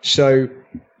tires. So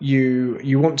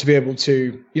you want to be able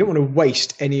to, you don't want to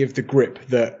waste any of the grip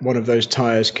that one of those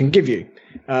tires can give you.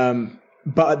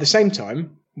 But at the same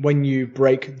time, when you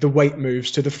brake, the weight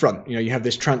moves to the front. You have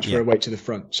this transfer of weight to the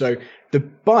front. So the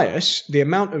bias, the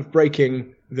amount of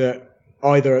braking that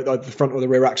either the front or the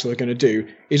rear axle are going to do,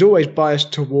 is always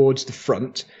biased towards the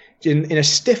front. In a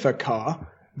stiffer car,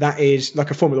 that is,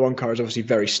 like a Formula One car is obviously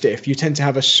very stiff, you tend to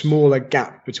have a smaller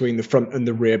gap between the front and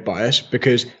the rear bias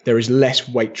because there is less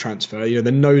weight transfer.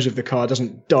 The nose of the car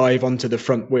doesn't dive onto the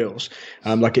front wheels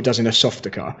like it does in a softer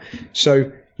car.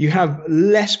 So you have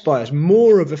less bias,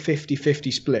 more of a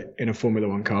 50-50 split in a Formula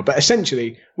One car. But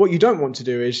essentially, what you don't want to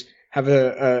do is have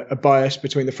a bias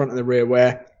between the front and the rear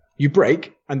where you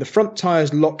brake and the front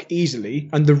tires lock easily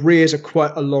and the rears are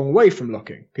quite a long way from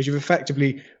locking because you've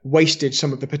effectively wasted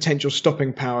some of the potential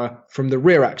stopping power from the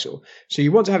rear axle. So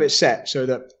you want to have it set so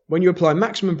that when you apply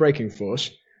maximum braking force,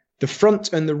 the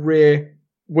front and the rear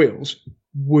wheels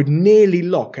would nearly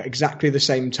lock at exactly the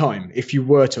same time if you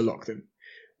were to lock them,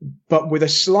 but with a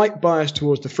slight bias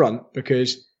towards the front,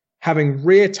 because having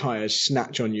rear tires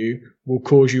snatch on you will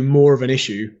cause you more of an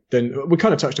issue than, we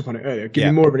kind of touched upon it earlier, give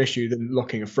you more of an issue than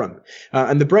locking a front.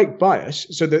 And the brake bias,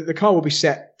 so the car will be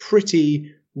set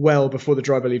pretty well before the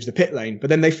driver leaves the pit lane, but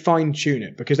then they fine tune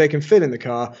it because they can feel in the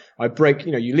car. I brake,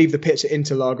 you leave the pits at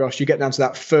Interlagos, you get down to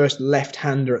that first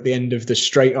left-hander at the end of the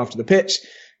straight after the pits.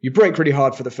 You brake really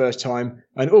hard for the first time,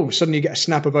 and suddenly you get a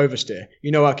snap of oversteer.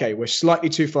 Okay, we're slightly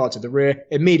too far to the rear.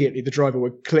 Immediately, the driver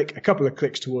would click a couple of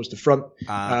clicks towards the front.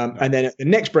 And then at the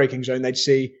next braking zone, they'd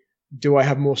see, do I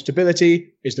have more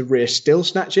stability? Is the rear still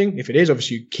snatching? If it is,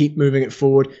 obviously you keep moving it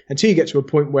forward until you get to a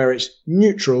point where it's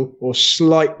neutral or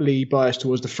slightly biased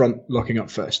towards the front, locking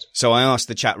up first. So I asked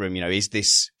the chat room, is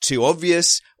this too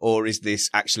obvious or is this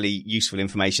actually useful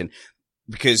information?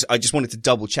 Because I just wanted to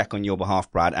double check on your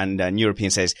behalf, Brad, and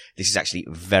European says this is actually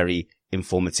very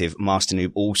informative. Master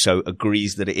Noob also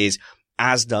agrees that it is,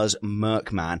 as does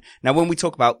Merckman. Now, when we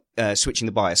talk about switching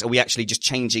the bias, are we actually just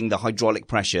changing the hydraulic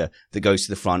pressure that goes to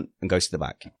the front and goes to the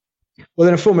back? Well,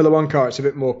 in a Formula One car, it's a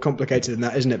bit more complicated than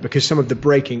that, isn't it? Because some of the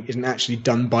braking isn't actually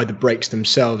done by the brakes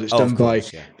themselves. It's done by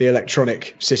the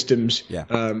electronic systems. Yeah.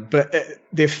 But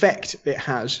the effect it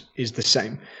has is the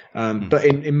same. But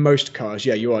in most cars,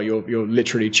 you are. You're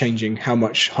literally changing how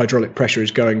much hydraulic pressure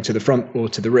is going to the front or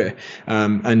to the rear.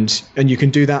 And you can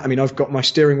do that. I mean, I've got my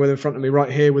steering wheel in front of me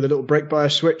right here with a little brake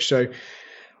bias switch. So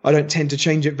I don't tend to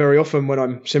change it very often when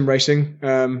I'm sim racing.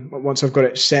 Once I've got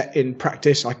it set in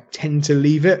practice, I tend to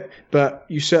leave it. But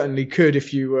you certainly could,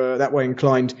 if you were that way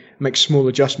inclined, make small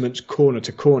adjustments corner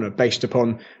to corner based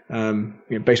upon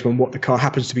what the car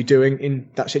happens to be doing in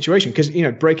that situation. Because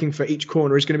braking for each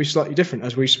corner is going to be slightly different,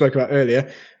 as we spoke about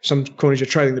earlier. Some corners you're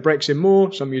trailing the brakes in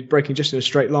more, some you're braking just in a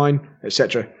straight line,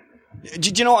 etc. Do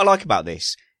you know what I like about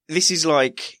this? This is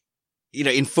like,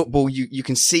 in football, you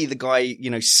can see the guy,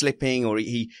 slipping, or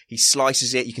he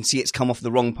slices it. You can see it's come off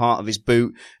the wrong part of his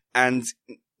boot. And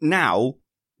now,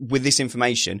 with this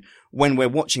information, when we're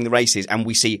watching the races and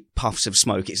we see puffs of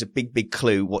smoke, it's a big, big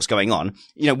clue what's going on.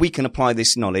 We can apply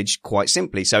this knowledge quite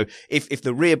simply. So if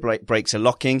the rear brakes are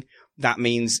locking, that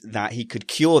means that he could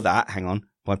cure that,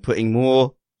 by putting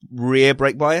more rear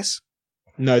brake bias.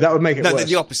 No, that would make it worse. No,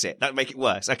 the opposite. That would make it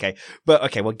worse. Okay.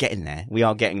 But we're getting there. We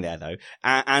are getting there though.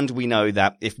 And we know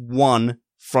that if one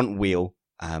front wheel,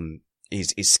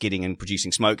 is skidding and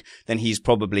producing smoke, then he's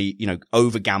probably,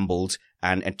 over gambled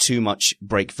and too much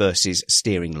brake versus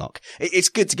steering lock. It's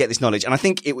good to get this knowledge. And I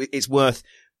think it's worth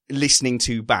listening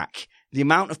to back. The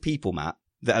amount of people, Matt,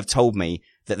 that have told me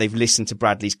that they've listened to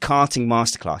Bradley's karting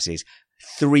masterclasses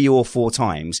 3 or 4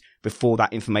 times before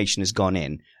that information has gone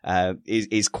in,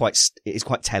 is quite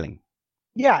telling.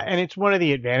 Yeah, and it's one of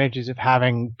the advantages of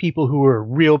having people who are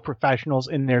real professionals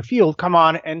in their field come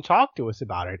on and talk to us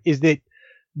about it, is that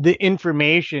the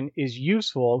information is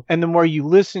useful, and the more you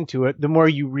listen to it, the more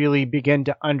you really begin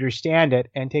to understand it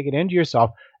and take it into yourself.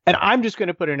 And I'm just going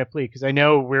to put in a plea, because I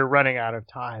know we're running out of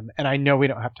time, and I know we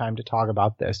don't have time to talk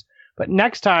about this. But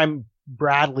next time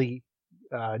Bradley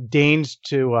deigns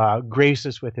to grace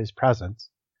us with his presence,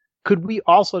 could we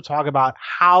also talk about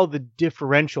how the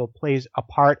differential plays a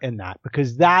part in that?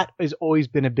 Because that has always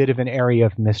been a bit of an area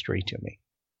of mystery to me.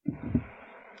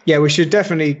 Yeah, we should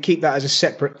definitely keep that as a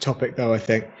separate topic, though, I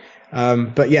think.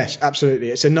 But yes, absolutely.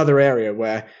 It's another area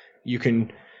where you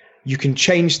can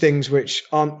change things which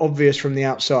aren't obvious from the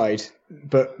outside,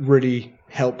 but really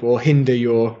help or hinder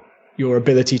your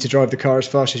ability to drive the car as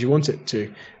fast as you want it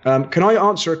to. Can I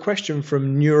answer a question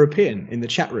from European in the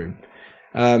chat room?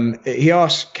 He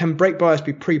asks, can brake bias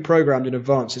be pre-programmed in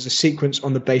advance as a sequence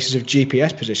on the basis of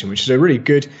GPS position? Which is a really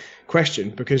good question,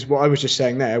 because what I was just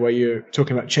saying there, where you're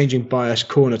talking about changing bias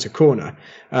corner to corner,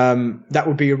 that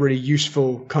would be a really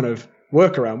useful kind of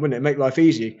workaround, wouldn't it? Make life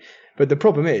easy. But the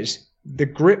problem is the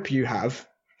grip you have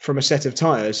from a set of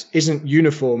tyres isn't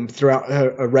uniform throughout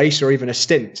a race or even a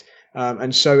stint.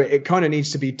 And so it kind of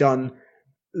needs to be done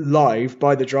live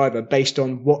by the driver based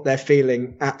on what they're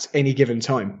feeling at any given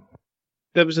time.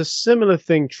 There was a similar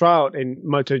thing trialed in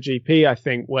MotoGP, I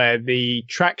think, where the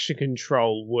traction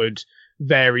control would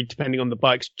vary depending on the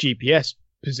bike's GPS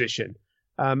position.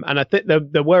 And I think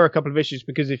there were a couple of issues,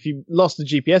 because if you lost the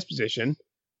GPS position,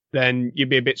 then you'd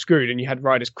be a bit screwed, and you had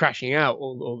riders crashing out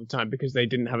all the time because they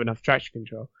didn't have enough traction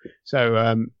control.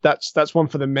 So that's one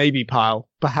for the maybe pile,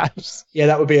 perhaps. Yeah,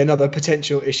 that would be another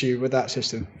potential issue with that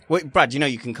system. Well, Brad,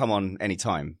 you can come on any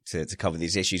time to cover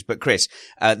these issues. But Chris,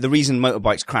 the reason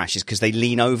motorbikes crash is because they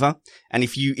lean over, and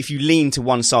if you lean to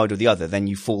one side or the other, then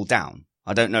you fall down.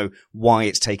 I don't know why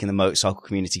it's taken the motorcycle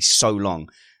community so long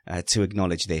to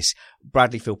acknowledge this.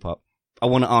 Bradley Philpott, I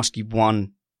want to ask you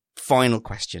one final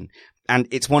question. And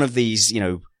it's one of these,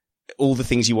 all the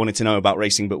things you wanted to know about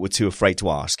racing but were too afraid to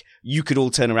ask. You could all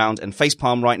turn around and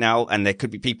facepalm right now, and there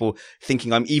could be people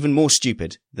thinking I'm even more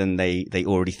stupid than they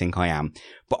already think I am.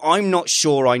 But I'm not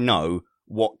sure I know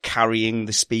what carrying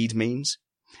the speed means.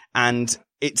 And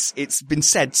it's been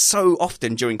said so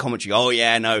often during commentary, oh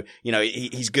yeah, no,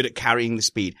 he's good at carrying the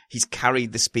speed. He's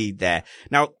carried the speed there.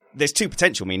 Now, there's two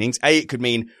potential meanings. A, it could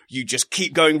mean you just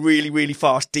keep going really, really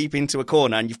fast deep into a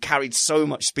corner and you've carried so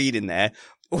much speed in there.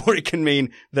 Or it can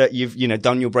mean that you've,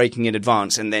 done your braking in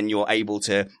advance and then you're able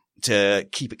to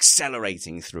keep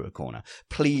accelerating through a corner.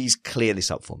 Please clear this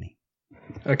up for me.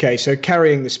 Okay, so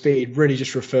carrying the speed really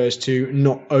just refers to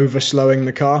not overslowing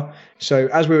the car. So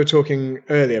as we were talking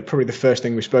earlier, probably the first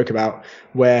thing we spoke about,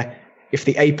 where if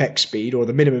the apex speed or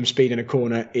the minimum speed in a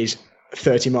corner is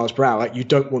 30 miles per hour, you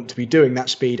don't want to be doing that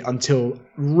speed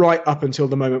right up until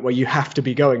the moment where you have to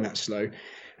be going that slow.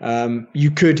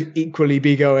 You could equally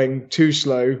be going too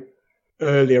slow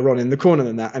earlier on in the corner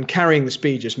than that. And carrying the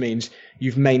speed just means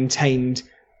you've maintained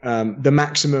the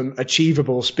maximum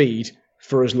achievable speed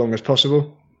for as long as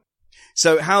possible.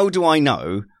 So how do I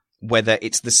know whether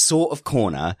it's the sort of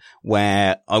corner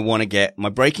where I want to get my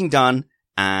braking done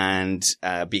and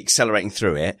be accelerating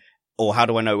through it? Or how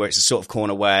do I know where it's the sort of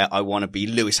corner where I want to be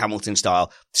Lewis Hamilton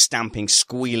style, stamping,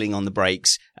 squealing on the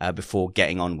brakes before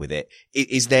getting on with it?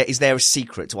 Is there a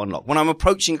secret to unlock? When I'm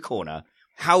approaching a corner,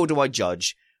 how do I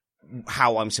judge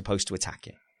how I'm supposed to attack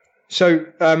it? So,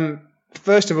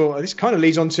 first of all, this kind of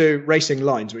leads on to racing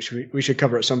lines, which we should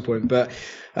cover at some point. But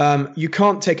you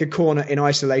can't take a corner in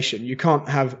isolation. You can't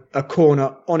have a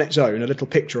corner on its own, a little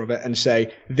picture of it, and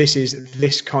say, this is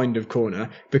this kind of corner,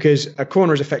 because a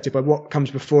corner is affected by what comes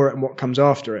before it and what comes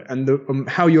after it. And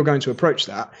how you're going to approach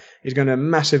that is going to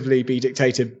massively be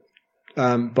dictated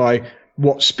by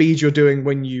what speed you're doing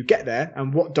when you get there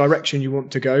and what direction you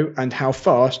want to go and how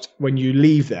fast when you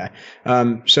leave there.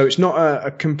 So it's not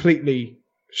a completely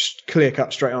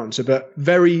clear-cut straight answer, but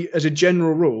as a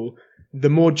general rule, the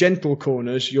more gentle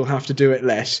corners you'll have to do it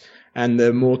less, and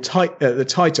the more the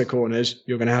tighter corners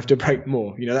you're going to have to brake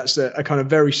more. That's a kind of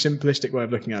very simplistic way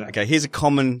of looking at it. Okay, here's a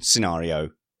common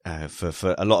scenario for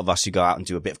a lot of us who go out and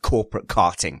do a bit of corporate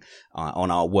karting on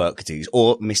our work dues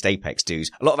or Missed Apex dues.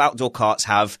 A lot of outdoor karts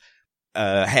have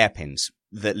hairpins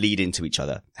that lead into each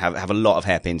other, have a lot of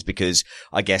hairpins, because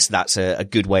I guess that's a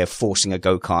good way of forcing a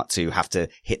go-kart to have to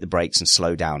hit the brakes and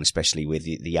slow down, especially with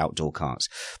the outdoor karts.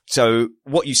 So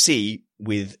what you see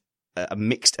with a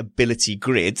mixed ability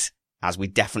grid, as we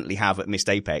definitely have at Missed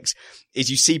Apex,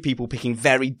 is you see people picking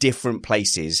very different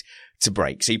places to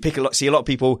brake. So you see a lot of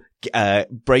people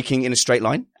braking in a straight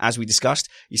line, as we discussed.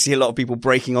 You see a lot of people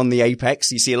braking on the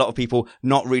apex. You see a lot of people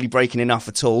not really braking enough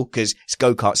at all, because it's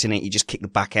go-karts in it. You just kick the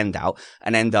back end out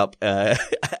and end up,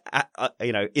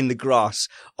 in the grass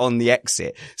on the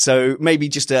exit. So maybe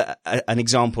just an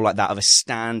example like that of a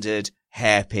standard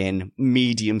hairpin,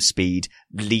 medium speed,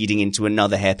 leading into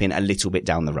another hairpin a little bit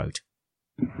down the road.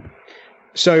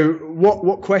 So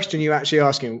what question are you actually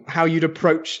asking? How you'd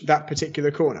approach that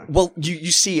particular corner? Well, you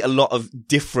see a lot of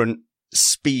different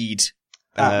speed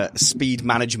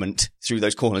management through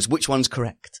those corners. Which one's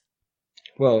correct?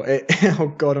 Well,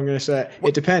 I'm going to say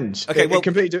it depends. Okay, it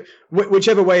completely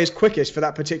whichever way is quickest for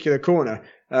that particular corner.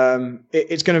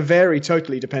 It's going to vary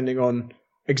totally depending on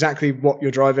exactly what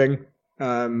you're driving,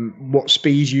 what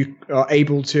speed you are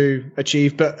able to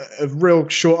achieve. But a real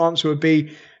short answer would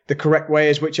be the correct way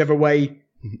is whichever way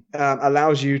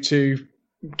allows you to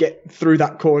get through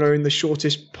that corner in the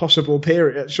shortest possible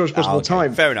period, shortest possible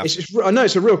time. Fair enough. I know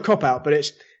it's a real cop out, but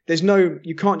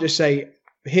you can't just say,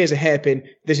 here's a hairpin,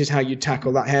 this is how you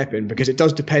tackle that hairpin, because it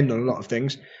does depend on a lot of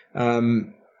things.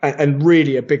 And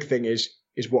really a big thing is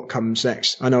what comes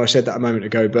next. I know I said that a moment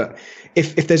ago, but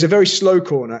if there's a very slow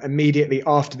corner immediately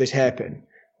after this hairpin,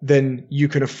 then you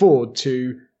can afford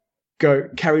to go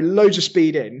carry loads of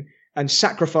speed in and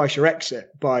sacrifice your exit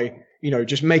by,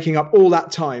 just making up all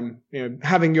that time,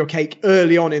 having your cake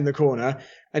early on in the corner.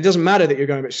 And it doesn't matter that you're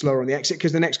going a bit slower on the exit,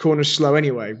 because the next corner is slow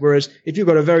anyway. Whereas if you've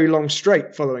got a very long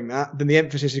straight following that, then the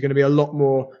emphasis is going to be a lot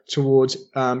more towards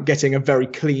getting a very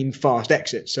clean, fast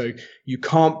exit. So you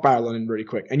can't barrel on in really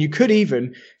quick. And you could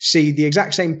even see the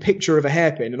exact same picture of a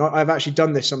hairpin. And I've actually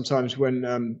done this sometimes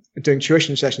when doing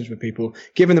tuition sessions with people,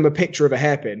 giving them a picture of a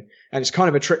hairpin. And it's kind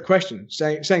of a trick question,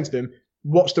 saying to them,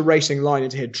 what's the racing line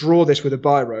into here? Draw this with a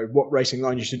biro, what racing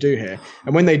line you should do here.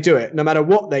 And when they do it, no matter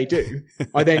what they do,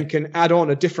 I then can add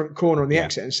on a different corner on the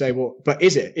exit and say, well, but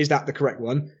is that the correct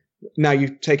one? Now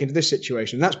you've taken to this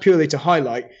situation. And that's purely to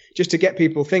highlight, just to get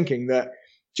people thinking that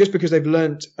just because they've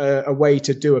learnt a way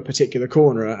to do a particular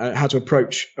corner, how to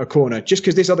approach a corner, just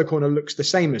because this other corner looks the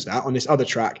same as that on this other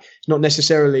track, it's not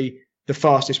necessarily the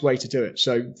fastest way to do it.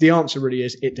 So the answer really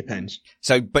is it depends.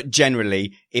 But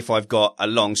generally, if I've got a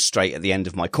long straight at the end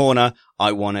of my corner,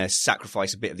 I want to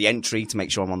sacrifice a bit of the entry to make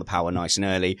sure I'm on the power nice and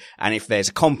early. And if there's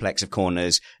a complex of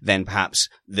corners, then perhaps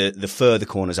the further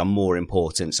corners are more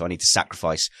important. So I need to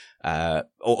sacrifice, I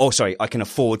can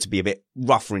afford to be a bit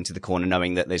rougher into the corner,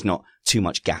 knowing that there's not too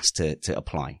much gas to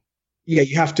apply. Yeah,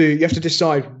 you have to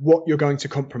decide what you're going to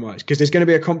compromise, because there's going to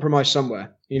be a compromise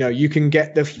somewhere. You can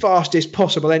get the fastest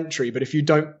possible entry, but if you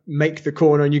don't make the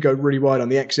corner and you go really wide on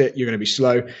the exit, you're going to be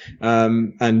slow,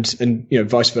 and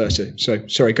vice versa. So,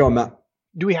 sorry, go on, Matt.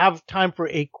 Do we have time for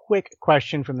a quick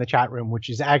question from the chat room, which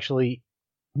is actually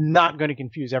not going to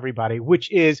confuse everybody,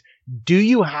 which is, do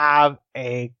you have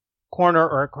a corner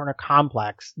or a corner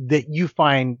complex that you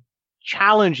find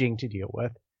challenging to deal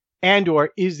with? And or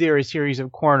is there a series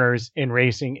of corners in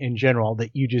racing in general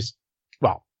that you just,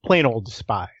 plain old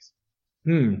despise?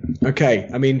 Okay.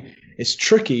 I mean, it's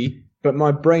tricky but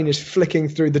my brain is flicking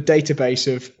through the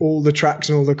database of all the tracks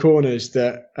and all the corners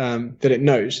that it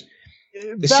knows.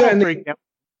 Certainly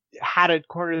had a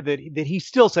corner that he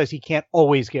still says he can't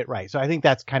always get right. So I think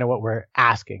that's kind of what we're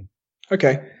asking.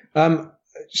 Okay.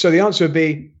 So the answer would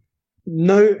be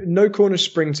no corners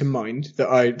spring to mind that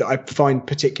I find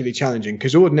particularly challenging,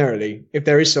 because ordinarily, if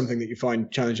there is something that you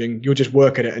find challenging, you'll just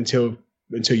work at it until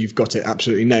you've got it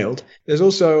absolutely nailed. There's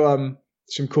also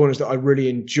some corners that I really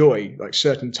enjoy, like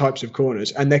certain types of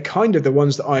corners, and they're kind of the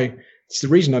ones that it's the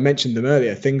reason I mentioned them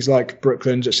earlier. Things like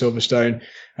Brooklands at Silverstone,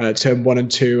 turn 1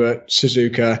 and 2 at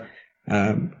Suzuka.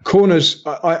 Corners,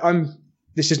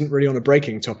 this isn't really on a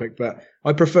braking topic, but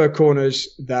I prefer corners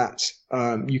that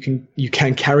you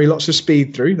can carry lots of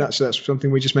speed through. That's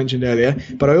something we just mentioned earlier.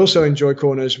 But I also enjoy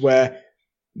corners where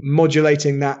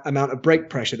modulating that amount of brake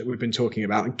pressure that we've been talking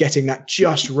about and getting that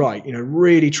just right,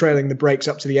 really trailing the brakes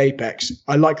up to the apex.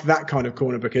 I like that kind of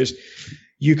corner because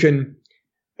you can,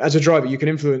 as a driver, you can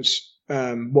influence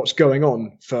what's going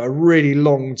on for a really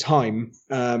long time.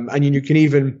 And you can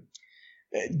even,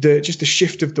 the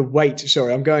shift of the weight.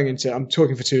 Sorry, I'm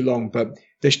talking for too long, but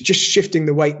there's just shifting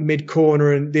the weight mid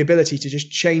corner and the ability to just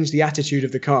change the attitude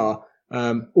of the car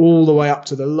all the way up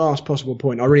to the last possible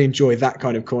point. I really enjoy that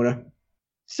kind of corner.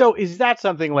 So is that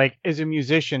something like, as a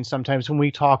musician, sometimes when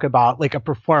we talk about like a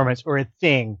performance or a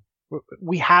thing,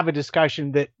 we have a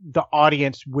discussion that the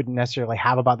audience wouldn't necessarily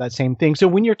have about that same thing. So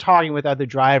when you're talking with other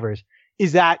drivers,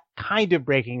 is that kind of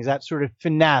braking, is that sort of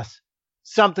finesse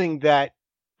something that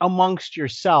amongst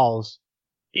yourselves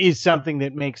is something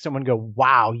that makes someone go,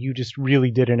 wow, you just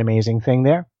really did an amazing thing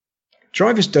there?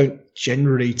 Drivers don't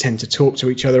generally tend to talk to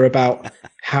each other about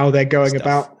how they're going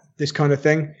about this kind of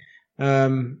thing.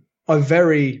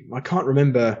 I can't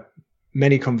remember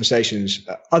many conversations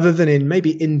other than in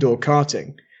maybe indoor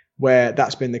karting where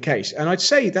that's been the case. And I'd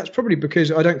say that's probably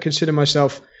because I don't consider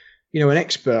myself, an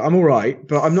expert. I'm all right,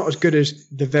 but I'm not as good as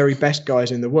the very best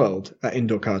guys in the world at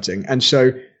indoor karting. And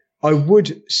so I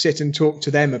would sit and talk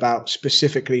to them about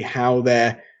specifically how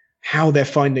they're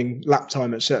finding lap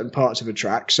time at certain parts of a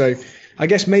track. So I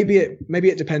guess maybe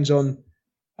it depends on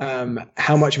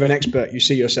how much of an expert you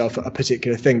see yourself at a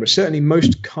particular thing. But certainly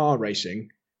most car racing,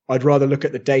 I'd rather look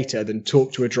at the data than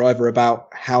talk to a driver about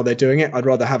how they're doing it. I'd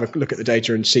rather have a look at the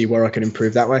data and see where I can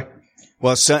improve that way.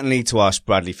 Well, certainly to us,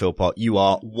 Bradley Philpott, you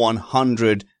are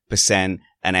 100%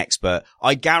 an expert.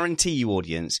 I guarantee you,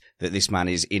 audience, that this man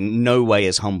is in no way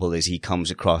as humble as he comes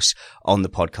across on the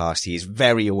podcast. He is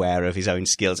very aware of his own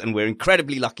skills, and we're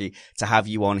incredibly lucky to have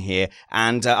you on here.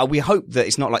 And we hope that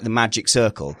it's not like the magic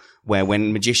circle, where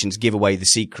when magicians give away the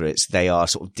secrets, they are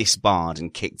sort of disbarred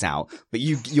and kicked out. But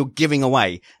you're giving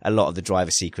away a lot of the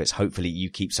driver secrets. Hopefully you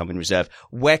keep some in reserve.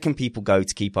 Where can people go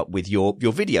to keep up with your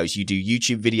videos? You do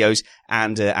YouTube videos,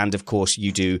 and of course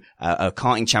you do a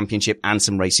karting championship and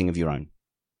some racing of your own.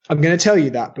 I'm going to tell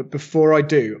you that, but before I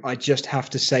do, I just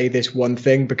have to say this one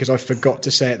thing because I forgot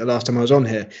to say it the last time I was on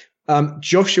here.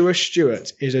 Joshua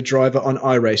Stewart is a driver on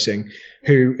iRacing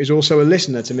who is also a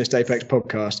listener to Missed Apex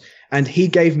podcast, and he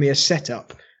gave me a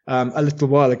setup a little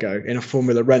while ago in a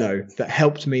Formula Renault that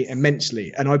helped me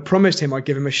immensely, and I promised him I'd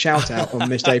give him a shout out on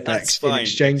Missed Apex in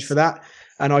exchange for that,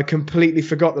 and I completely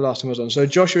forgot the last time I was on. So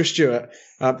Joshua Stewart,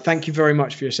 thank you very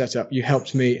much for your setup. You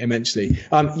helped me immensely.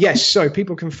 Yes, so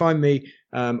people can find me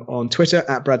on Twitter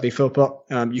at Bradley Philpott.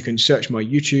 You can search my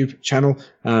YouTube channel.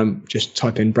 Just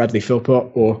type in Bradley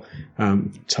Philpott or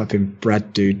type in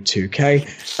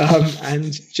BradDude2K.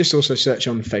 And just also search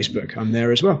on Facebook. I'm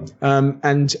there as well.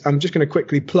 And I'm just going to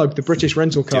quickly plug the British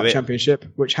Rental Kart Championship,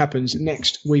 which happens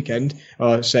next weekend.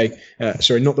 Sorry,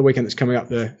 not the weekend that's coming up.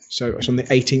 So it's on the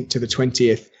 18th to the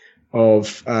 20th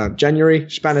of January.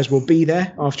 Spanners will be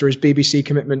there after his BBC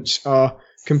commitments are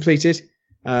completed.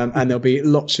 And there'll be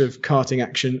lots of karting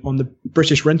action on the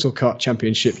British Rental Kart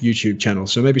Championship YouTube channel.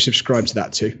 So maybe subscribe to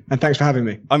that too. And thanks for having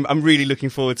me. I'm really looking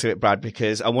forward to it, Brad,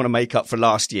 because I want to make up for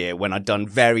last year when I'd done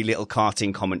very little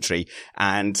karting commentary,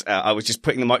 and I was just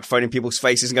putting the microphone in people's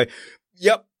faces and go,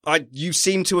 yep, you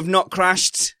seem to have not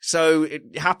crashed. So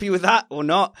happy with that or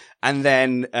not? And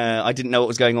then I didn't know what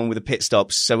was going on with the pit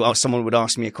stops. So someone would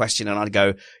ask me a question and I'd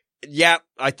go, yeah,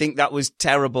 I think that was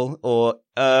terrible, or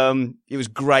it was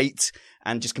great,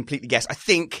 and just completely guess. I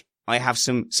think I have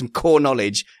some core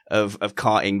knowledge of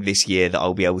karting this year that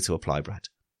I'll be able to apply, Brad.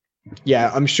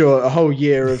 Yeah, I'm sure a whole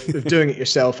year of doing it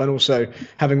yourself, and also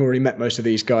having already met most of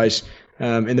these guys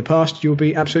in the past, you'll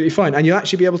be absolutely fine. And you'll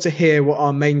actually be able to hear what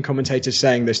our main commentator's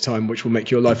saying this time, which will make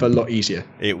your life a lot easier.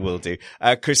 It will do.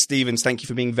 Chris Stevens, thank you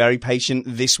for being very patient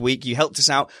this week. You helped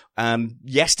us out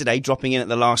yesterday, dropping in at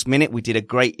the last minute. We did a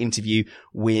great interview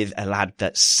with a lad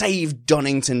that saved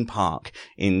Donington Park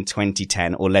in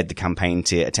 2010, or led the campaign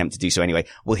to attempt to do so anyway.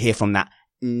 We'll hear from that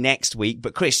next week.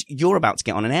 But Chris, you're about to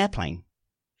get on an airplane.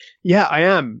 Yeah, I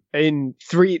am. In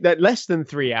less than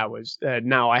 3 hours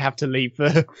now, I have to leave for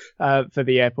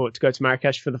the airport to go to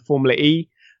Marrakesh for the Formula E.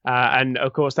 And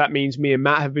of course, that means me and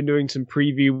Matt have been doing some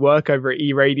preview work over at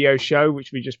E-Radio Show,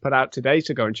 which we just put out today.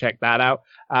 So go and check that out.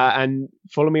 And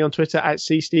follow me on Twitter at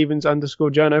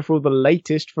 @cstevens_journo for all the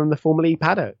latest from the Formula E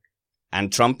paddock.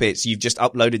 And trumpets, you've just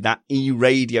uploaded that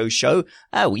E-Radio Show.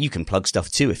 Oh, well, you can plug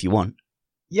stuff too if you want.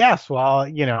 Yes, well,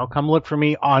 come look for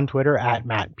me on Twitter at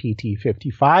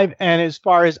MattPT55. And as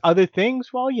far as other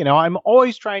things, well, I'm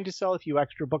always trying to sell a few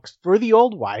extra books for the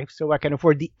old wife so I can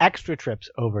afford the extra trips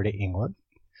over to England.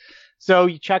 So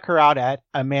you check her out at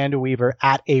Amanda Weaver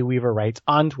at @AWeaverWrites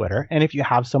on Twitter. And if you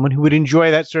have someone who would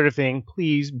enjoy that sort of thing,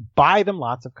 please buy them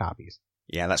lots of copies.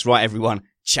 Yeah, that's right, everyone.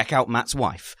 Check out Matt's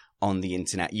wife on the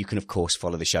internet. You can, of course,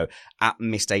 follow the show at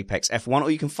Missed Apex F1,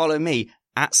 or you can follow me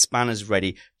at Spanners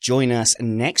Ready. Join us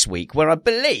next week, where I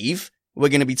believe we're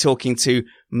going to be talking to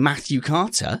Matthew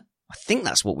Carter. I think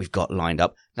that's what we've got lined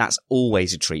up. That's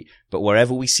always a treat. But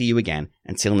wherever we see you again,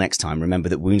 until next time, remember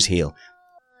that wounds heal.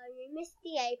 You missed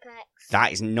the apex.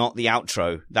 That is not the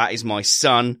outro. That is my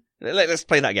son. Let's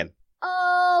play that again.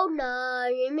 Oh no,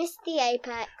 you missed the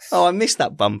apex. Oh, I missed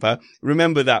that bumper.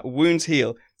 Remember that wounds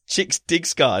heal, chicks dig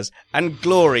scars, and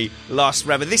glory lasts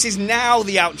forever. This is now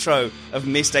the outro of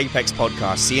Missed Apex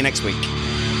Podcast. See you next week.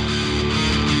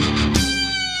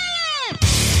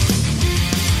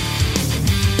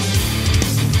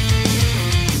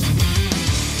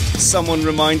 Someone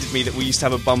reminded me that we used to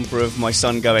have a bumper of my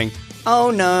son going,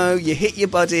 "Oh no, you hit your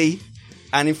buddy."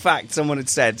 And in fact, someone had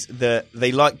said that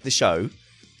they liked the show,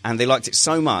 and they liked it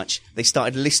so much, they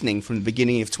started listening from the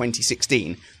beginning of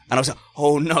 2016. And I was like,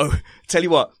 oh no, tell you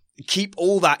what, keep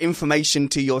all that information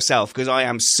to yourself, because I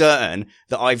am certain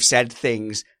that I've said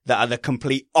things that are the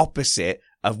complete opposite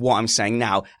of what I'm saying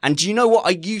now. And do you know what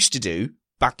I used to do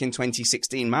back in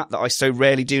 2016, Matt, that I so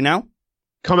rarely do now?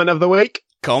 Comment of the week.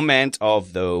 Comment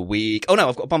of the week. Oh no,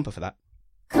 I've got a bumper for that.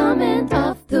 Comment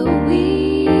of the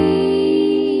week.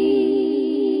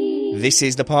 This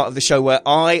is the part of the show where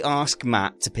I ask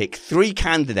Matt to pick 3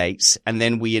 candidates, and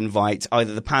then we invite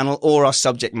either the panel or our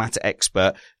subject matter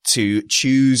expert to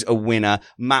choose a winner.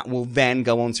 Matt will then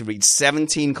go on to read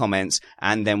 17 comments,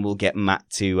 and then we'll get Matt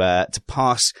to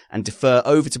pass and defer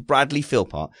over to Bradley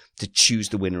Philpott to choose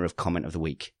the winner of Comment of the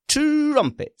Week.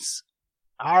 Trumpets.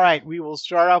 All right, we will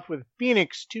start off with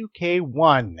Phoenix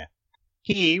 2K1.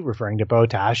 He, referring to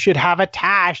Bottas, should have a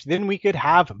Tash, then we could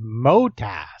have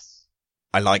Motas.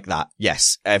 I like that.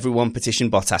 Yes. Everyone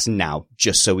petition Bottas now,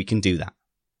 just so we can do that.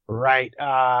 Right.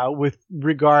 With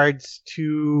regards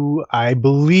to, I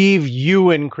believe,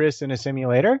 you and Chris in a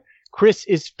simulator, Chris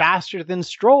is faster than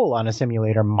Stroll on a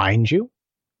simulator, mind you.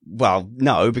 Well,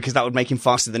 no, because that would make him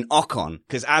faster than Ocon.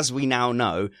 Because as we now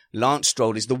know, Lance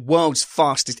Stroll is the world's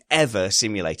fastest ever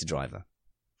simulator driver.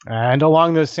 And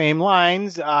along those same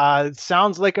lines,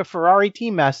 sounds like a Ferrari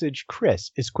team message.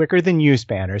 Chris is quicker than you,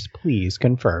 Spanners. Please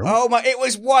confirm. Oh my, it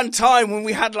was one time when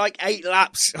we had like 8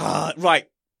 laps. Right.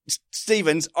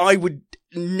 Stevens, I would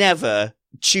never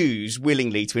choose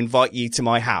willingly to invite you to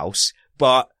my house,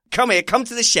 but come here, come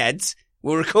to the sheds.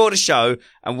 We'll record a show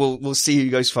and we'll see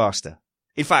who goes faster.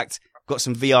 In fact, I've got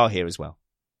some VR here as well.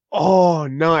 Oh,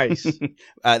 nice.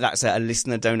 That's a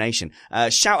listener donation.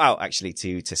 Shout out actually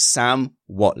to Sam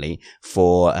Watley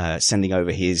for sending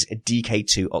over his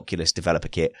DK2 Oculus developer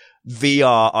kit.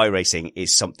 VR iRacing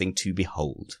is something to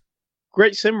behold.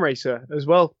 Great sim racer as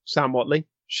well, Sam Watley.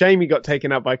 Shame he got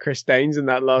taken out by Chris Daines in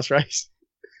that last race.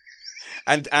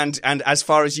 And as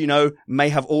far as you know, may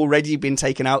have already been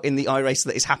taken out in the iRace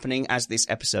that is happening as this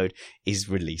episode is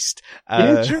released.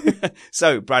 Yeah, true.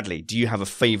 So, Bradley, do you have a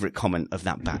favourite comment of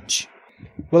that batch?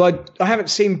 Well, I haven't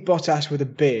seen Bottas with a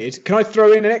beard. Can I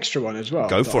throw in an extra one as well?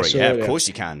 Go for it, yeah, of course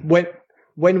you can.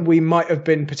 When we might have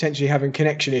been potentially having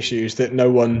connection issues that no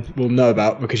one will know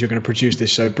about because you're going to produce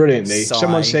this so brilliantly. Sigh.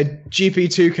 Someone said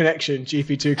GP2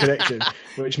 connection,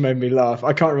 which made me laugh.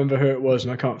 I can't remember who it was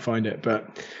and I can't find it,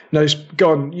 but no,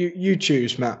 go on. You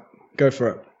choose, Matt. Go for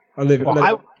it. I live. Well,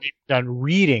 I've done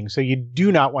reading, so you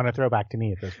do not want to throw back to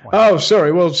me at this point. Oh,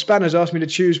 sorry. Well, Spanner's asked me to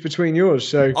choose between yours,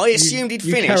 so I assumed he'd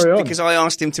finished because I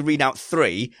asked him to read out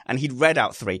 3, and he'd read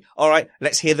out 3. All right,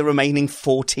 let's hear the remaining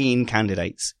 14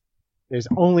 candidates. There's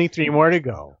only 3 more to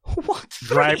go. What?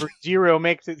 Driver 0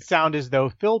 makes it sound as though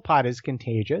Philpott is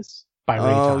contagious. By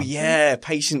Ray Thompson. Yeah,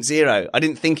 Patient Zero. I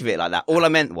didn't think of it like that. All I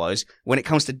meant was, when it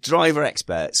comes to driver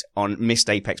experts on Missed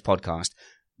Apex podcast,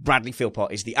 Bradley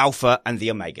Philpott is the alpha and the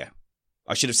omega.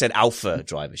 I should have said alpha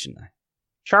driver, shouldn't I?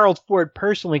 Charles Ford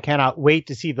personally cannot wait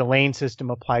to see the lane system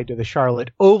applied to the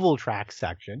Charlotte Oval Track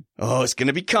section. Oh, it's going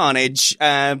to be carnage.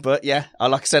 But yeah,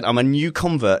 like I said, I'm a new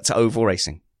convert to oval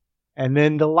racing. And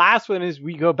then the last one is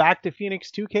we go back to Phoenix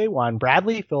 2K1.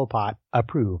 Bradley Philpott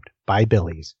approved by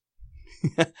Billy's.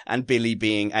 And Billy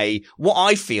being what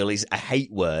I feel is a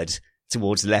hate word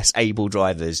towards less able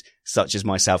drivers such as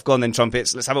myself. Go on then,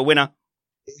 Trumpets. Let's have a winner.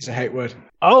 It's a hate word.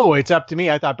 Oh, it's up to me.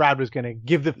 I thought Brad was going to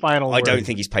give the final word. I don't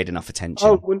think he's paid enough attention.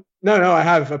 Oh, well, no, I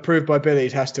have. Approved by Billy.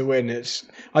 It has to win.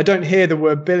 I don't hear the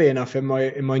word Billy enough in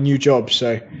my new job.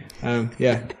 So,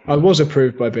 yeah, I was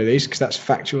approved by Billy's because that's a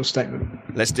factual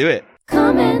statement. Let's do it.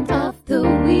 Comment of the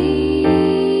week.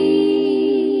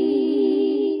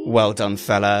 Well done,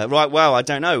 fella. Right, well, I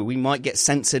don't know. We might get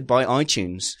censored by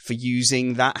iTunes for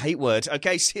using that hate word.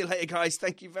 Okay, see you later, guys.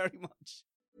 Thank you very much.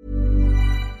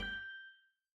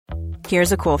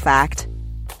 Here's a cool fact.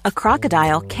 A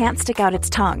crocodile can't stick out its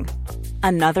tongue.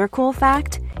 Another cool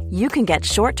fact, you can get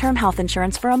short-term health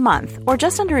insurance for a month or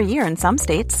just under a year in some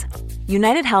states.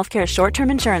 United Healthcare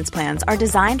short-term insurance plans are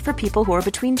designed for people who are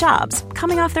between jobs,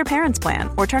 coming off their parents' plan,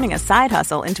 or turning a side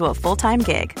hustle into a full-time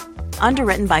gig.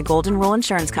 Underwritten by Golden Rule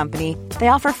Insurance Company, they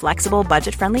offer flexible,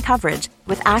 budget-friendly coverage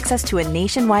with access to a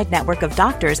nationwide network of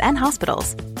doctors and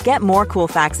hospitals. Get more cool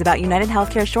facts about United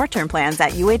Healthcare short-term plans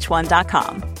at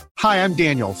uh1.com. Hi, I'm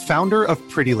Daniel, founder of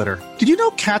Pretty Litter. Did you know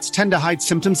cats tend to hide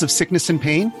symptoms of sickness and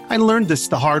pain? I learned this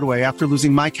the hard way after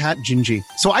losing my cat, Gingy.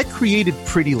 So I created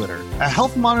Pretty Litter, a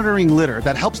health monitoring litter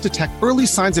that helps detect early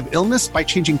signs of illness by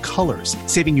changing colors,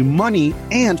 saving you money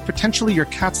and potentially your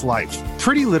cat's life.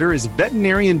 Pretty Litter is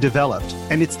veterinarian developed,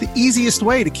 and it's the easiest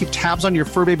way to keep tabs on your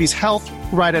fur baby's health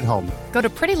right at home. Go to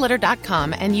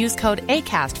prettylitter.com and use code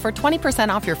ACAST for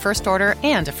 20% off your first order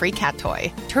and a free cat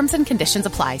toy. Terms and conditions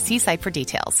apply. See site for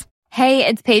details. Hey,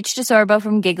 it's Paige DeSorbo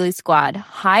from Giggly Squad.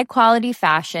 High quality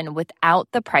fashion without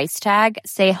the price tag.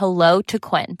 Say hello to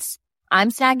Quince. I'm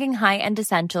snagging high-end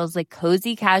essentials like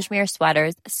cozy cashmere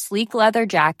sweaters, sleek leather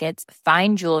jackets,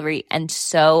 fine jewelry, and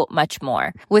so much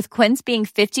more. With Quince being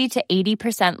 50 to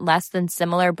 80% less than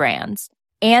similar brands.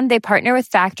 And they partner with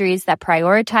factories that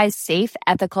prioritize safe,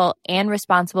 ethical, and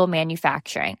responsible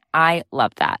manufacturing. I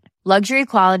love that. Luxury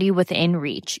quality within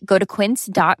reach. Go to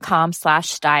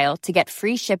quince.com/style to get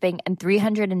free shipping and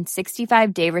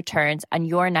 365-day returns on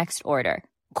your next order.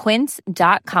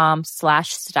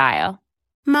 Quince.com/style.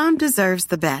 Mom deserves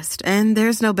the best, and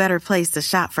there's no better place to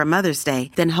shop for Mother's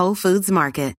Day than Whole Foods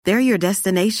Market. They're your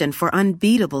destination for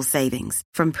unbeatable savings,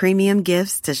 from premium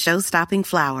gifts to show-stopping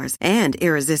flowers and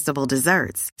irresistible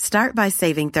desserts. Start by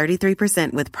saving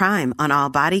 33% with Prime on all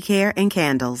body care and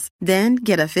candles. Then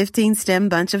get a 15-stem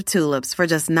bunch of tulips for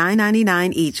just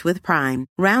 $9.99 each with Prime.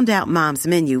 Round out Mom's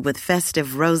menu with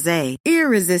festive rosé,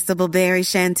 irresistible berry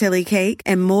chantilly cake,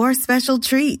 and more special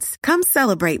treats. Come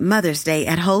celebrate Mother's Day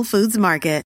at Whole Foods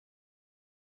Market.